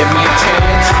 girl, give me a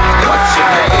chance. What's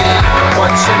your name?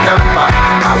 What's your number?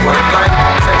 I would like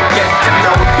to get to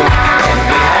know you. Can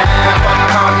we have a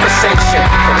conversation?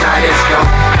 The night is young,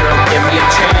 girl, give me a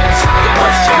chance.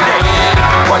 What's your name?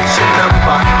 What's your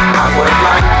number? I would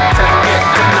like to get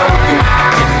to know you.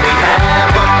 Can we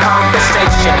have a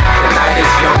conversation? The night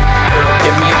is young, girl,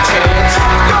 give me a chance.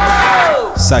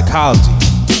 Psychology.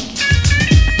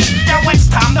 Yo, it's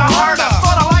time to hurt her,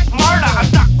 sorta like murder. A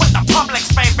duck with the public's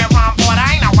favorite rhyme, but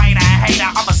I ain't a waiter, a hater,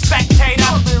 I'm a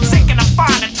spectator. Seeking to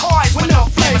find the toys with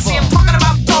no flavor. See, I'm talking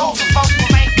about those who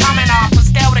vocals ain't coming off a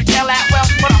scale to kill at will.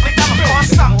 But I'll them across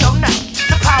some don't know.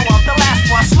 The power of the last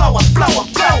one, slower, blower,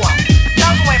 blower.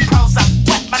 Young way pros up,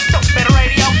 wet my stupid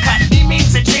radio cut. He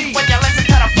means a G when you listen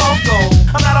to the vocal.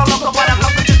 I'm not a local, but I'm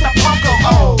local, just a punko.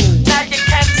 Oh, now you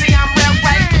can see I'm real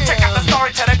right. Check out the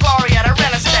story to the glory of the real.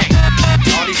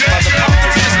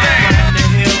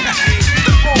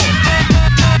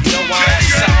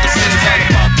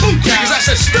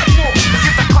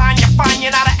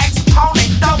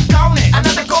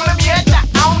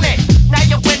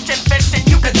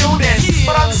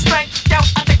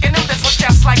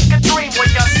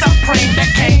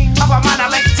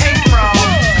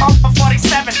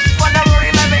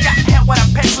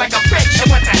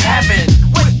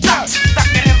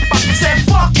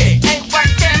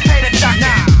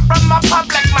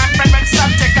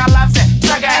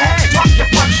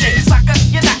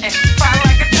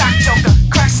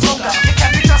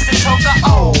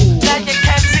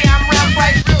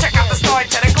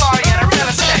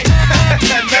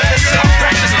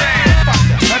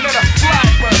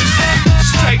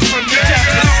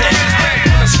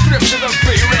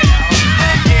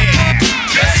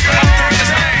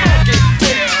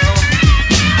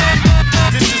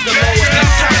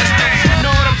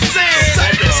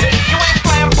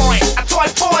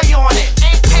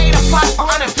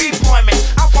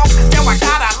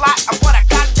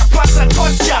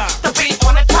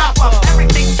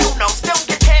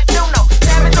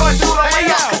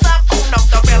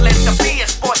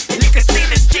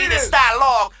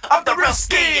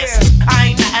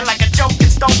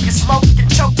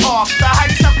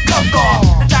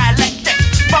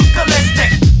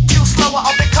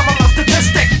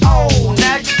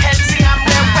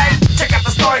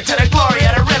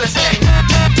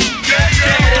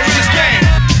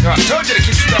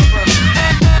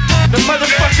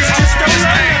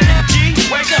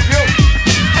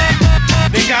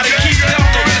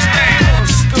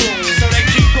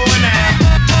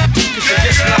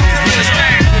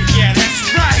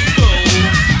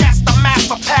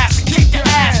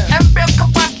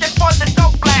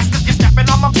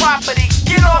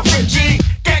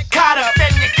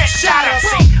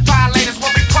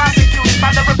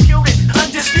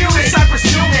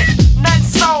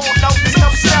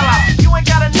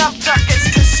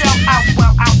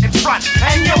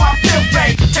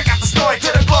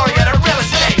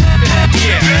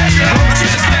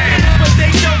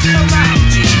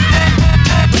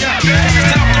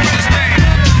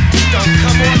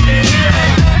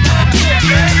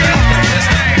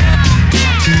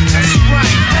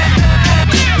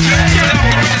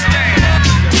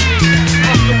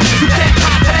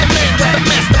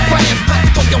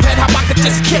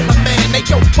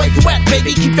 yo, where you at,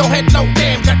 baby? Keep your head low,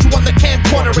 damn. Got you on the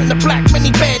camcorder in the black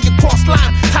minivan. You cross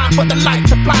line, time for the light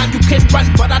to blind. You can run,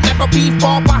 but I'll never be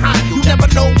far behind. You never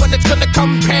know when it's gonna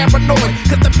come paranoid.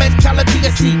 Cause the mentality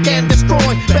is seek and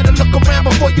destroy. Better look around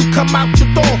before you come out your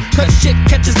door. Cause shit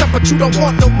catches up, but you don't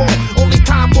want no more. Only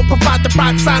time will provide the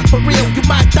right sign for real. You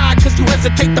might die cause you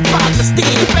hesitate to find the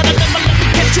steel. You better never let me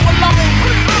catch you alone.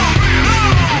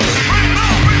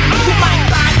 You might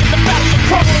die in the valley of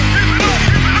trouble.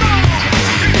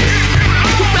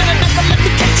 You better never let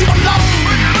me catch you alone.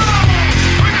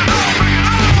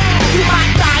 You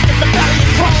might die in the valley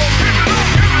of trouble.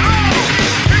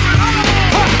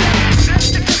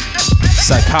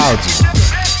 Psychology,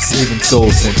 saving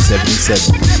souls since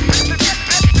 77.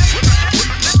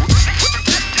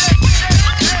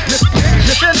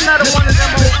 This is another one of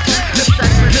them old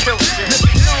Cypress Hill shit.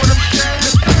 You know what I'm saying?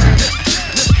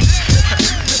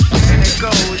 And it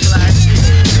goes like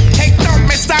this. Hey, don't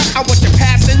miss out on what you're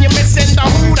passing. You're missing the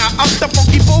hooter of the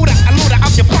funky Buddha. A looter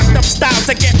of your fucked up styles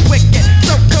to get wicked.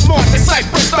 So come on, the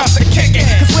Cypress starts to kick it.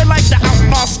 Cause we're like the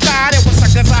outlaw started when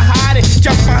suckers are hiding.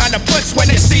 Jump behind the bush when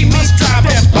they see me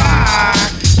driving by.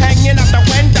 Hanging out the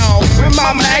window with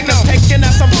my magnum, taking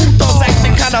out some putos,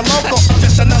 acting kinda local. I'm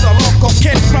just another local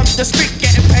kid from the street,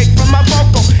 getting paid for my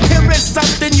vocal. Here is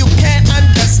something you can't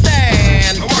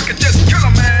understand. Oh, I could just kill a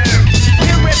man.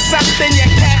 Here is something you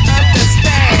can't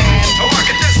understand. Oh, I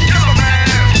could just kill a man.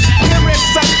 Here is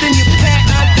something you can't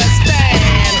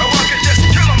understand. Oh, I could just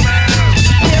kill a man.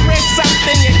 Here is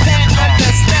something you can't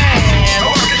understand.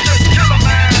 Oh, I could just kill a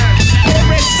man.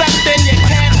 Here is something you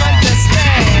can't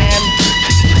understand.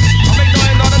 I'm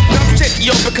ignoring all the dumb shit,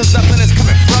 yo, because nothing is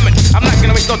coming from it. I'm not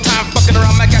gonna waste no time fucking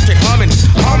around, I got you humming.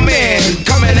 Humming,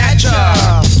 coming at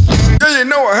ya. Yeah, you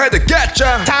know I had to get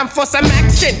ya. Time for some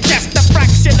action, just a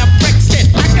fraction of Brixton.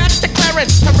 I got the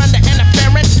clearance to run the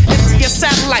interference into your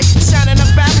satellite, shining a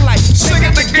backlight. Sing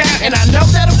it again, and I know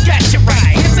that'll get you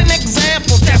right. Here's an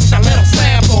example, just a little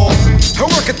sample. Oh,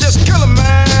 I could just kill a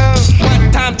man.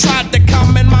 One time tried to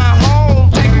come in my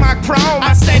home, take my chrome.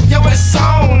 I said, yo, it's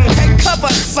on. Take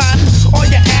cover, son, or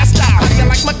your ass down. How do you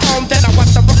like my chrome? Then I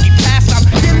watched the rookie pass out.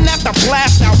 Didn't have to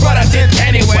blast out, but I did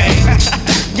anyway.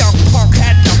 Young punk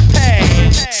had to pay.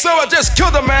 So I just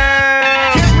killed a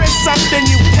man. Here is something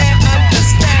you can't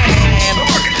understand. Oh,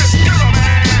 I could just kill a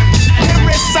man. Here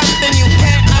is something you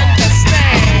can't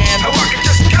understand. Oh, I could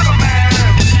just kill a man.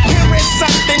 Here is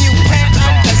something you can't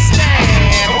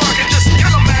understand. Oh, I could just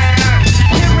kill a man.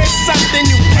 Here is something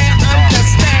you can't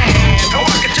understand. Oh,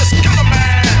 I could just kill a man.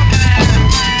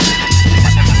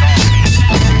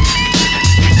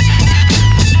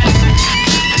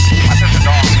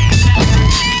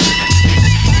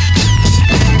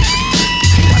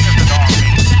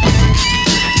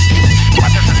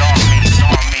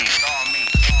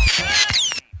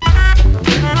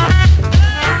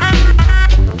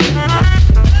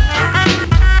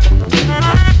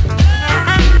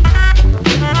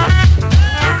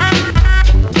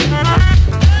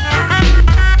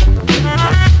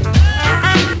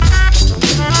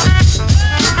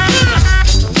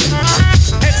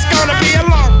 It's gonna be a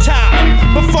long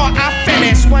time before I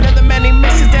finish one of the many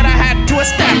missions that I had to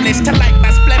establish to light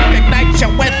my split, ignite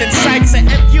your within sights. And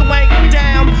if you ain't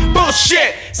down,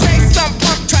 bullshit. Say some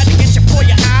punk tried to get you for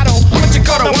your idol. But you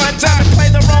go to one time and play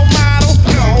the role model.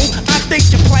 No, I think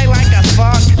you play like a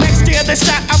thug. Next year the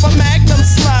shot of a magnum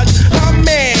slug. I'm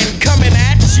in, coming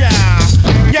at ya.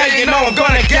 Yeah, you know I'm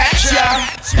gonna get ya.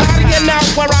 How do you know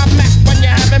where I'm at when you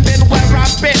haven't been where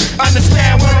I've been?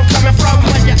 Understand where I'm coming from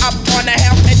when you're up on the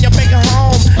hill in your big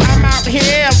home. I'm out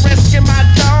here risking my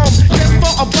dome just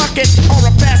for a bucket or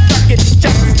a fast bucket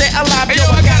just to stay alive. Hey,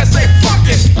 yo, I gotta say, fuck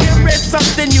it. Here is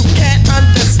something you can't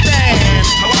understand.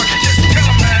 Oh, I could just kill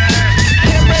a man.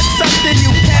 Here is something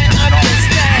you can't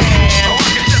understand. Oh, I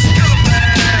could just kill a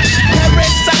man. Here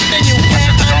is something you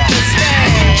can't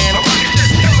understand. Oh, I could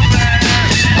just kill a man.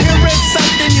 Here is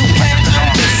something you can't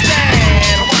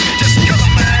understand. Oh, I could just kill a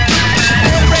man.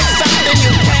 Here is something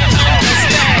you can't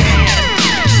understand.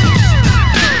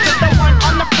 To the one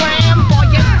on the gram, boy,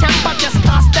 your temper just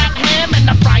toss that ham in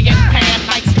the frying pan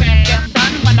like spam. Get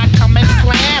done when I come and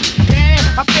slam.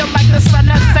 Damn, I feel like the son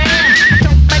of Sam.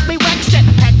 Don't make me wreck shit.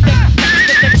 Hectic, next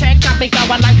to the check, got me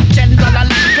going like General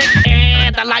Electric.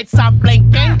 And the lights are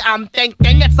blinking. I'm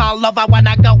thinking it's all over when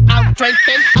I go out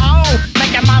drinking. Oh,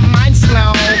 making my mind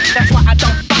slow. That's why I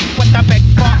don't fuck with the big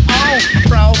 4-0,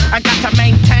 bro. I got to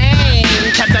maintain,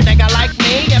 cause a nigga like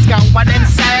me is going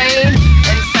insane.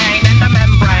 Insane in the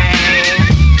membrane.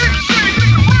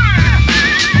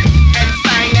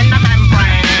 Insane in the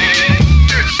membrane.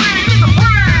 Insane in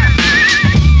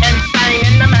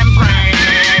the membrane.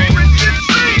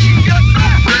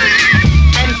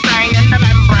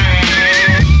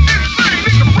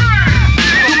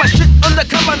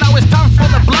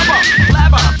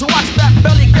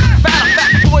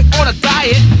 buy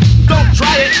it. Don't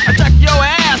try it. Attack your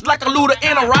ass like a looter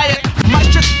in a riot. My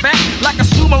shit's fat like a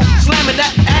sumo, slamming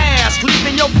that ass,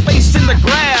 leaving your face in the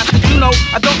grass. You know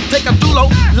I don't take a dulo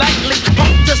lightly.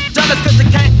 Punk just jealous cause they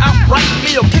can't outright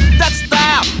me or kick that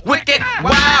style. Wicked,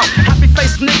 wow, happy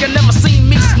face nigga never seen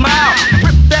me smile.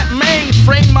 Rip that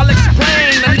mainframe, I'll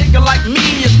explain. A nigga like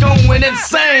me is going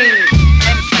insane.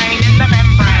 Insane in the membrane.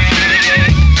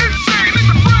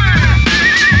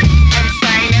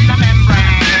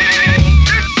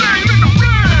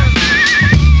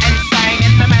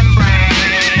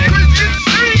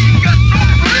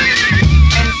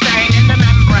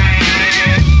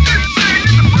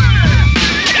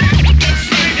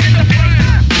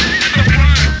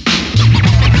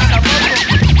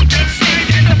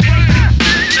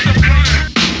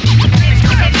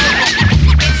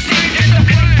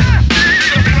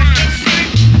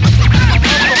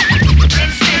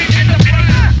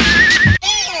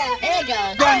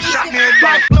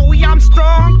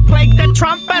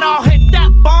 Trumpet, I'll hit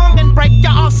that bong and break you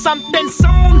off something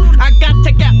soon. I got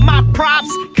to get my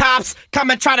props. Cops come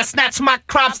and try to snatch my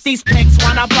crops. These pigs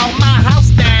wanna blow my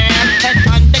house down and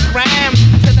underground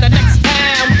to the next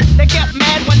town. They get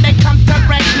mad when they come to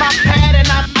break my pad and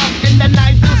I'm out in the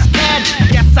night too scared.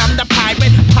 Yes, I'm the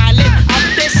pirate pilot of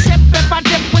this ship. If I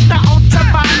dip with the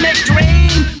ultraviolet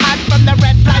dream, hide from the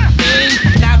red light beam.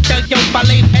 Now do you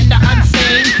believe in the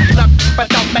unseen? Look,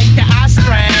 but don't make your eyes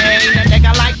strain. A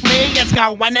nigga like me is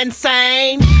going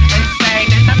insane.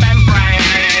 Insane in the membrane.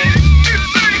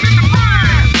 Insane in the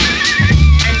brain.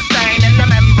 Insane in the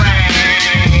membrane.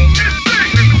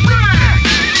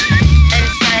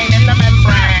 Insane in the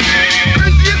membrane.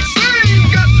 Insane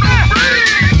got no brain.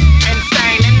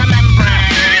 Insane in the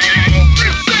membrane.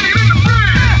 Insane in the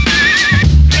brain.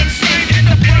 Insane in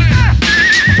the brain. Insane in the brain.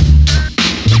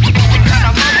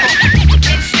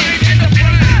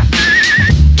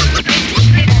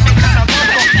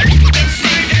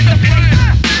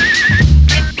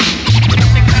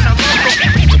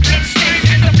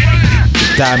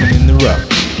 Diamond in the rough.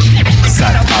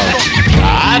 Psychology.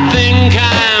 I think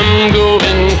I'm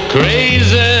going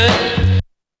crazy.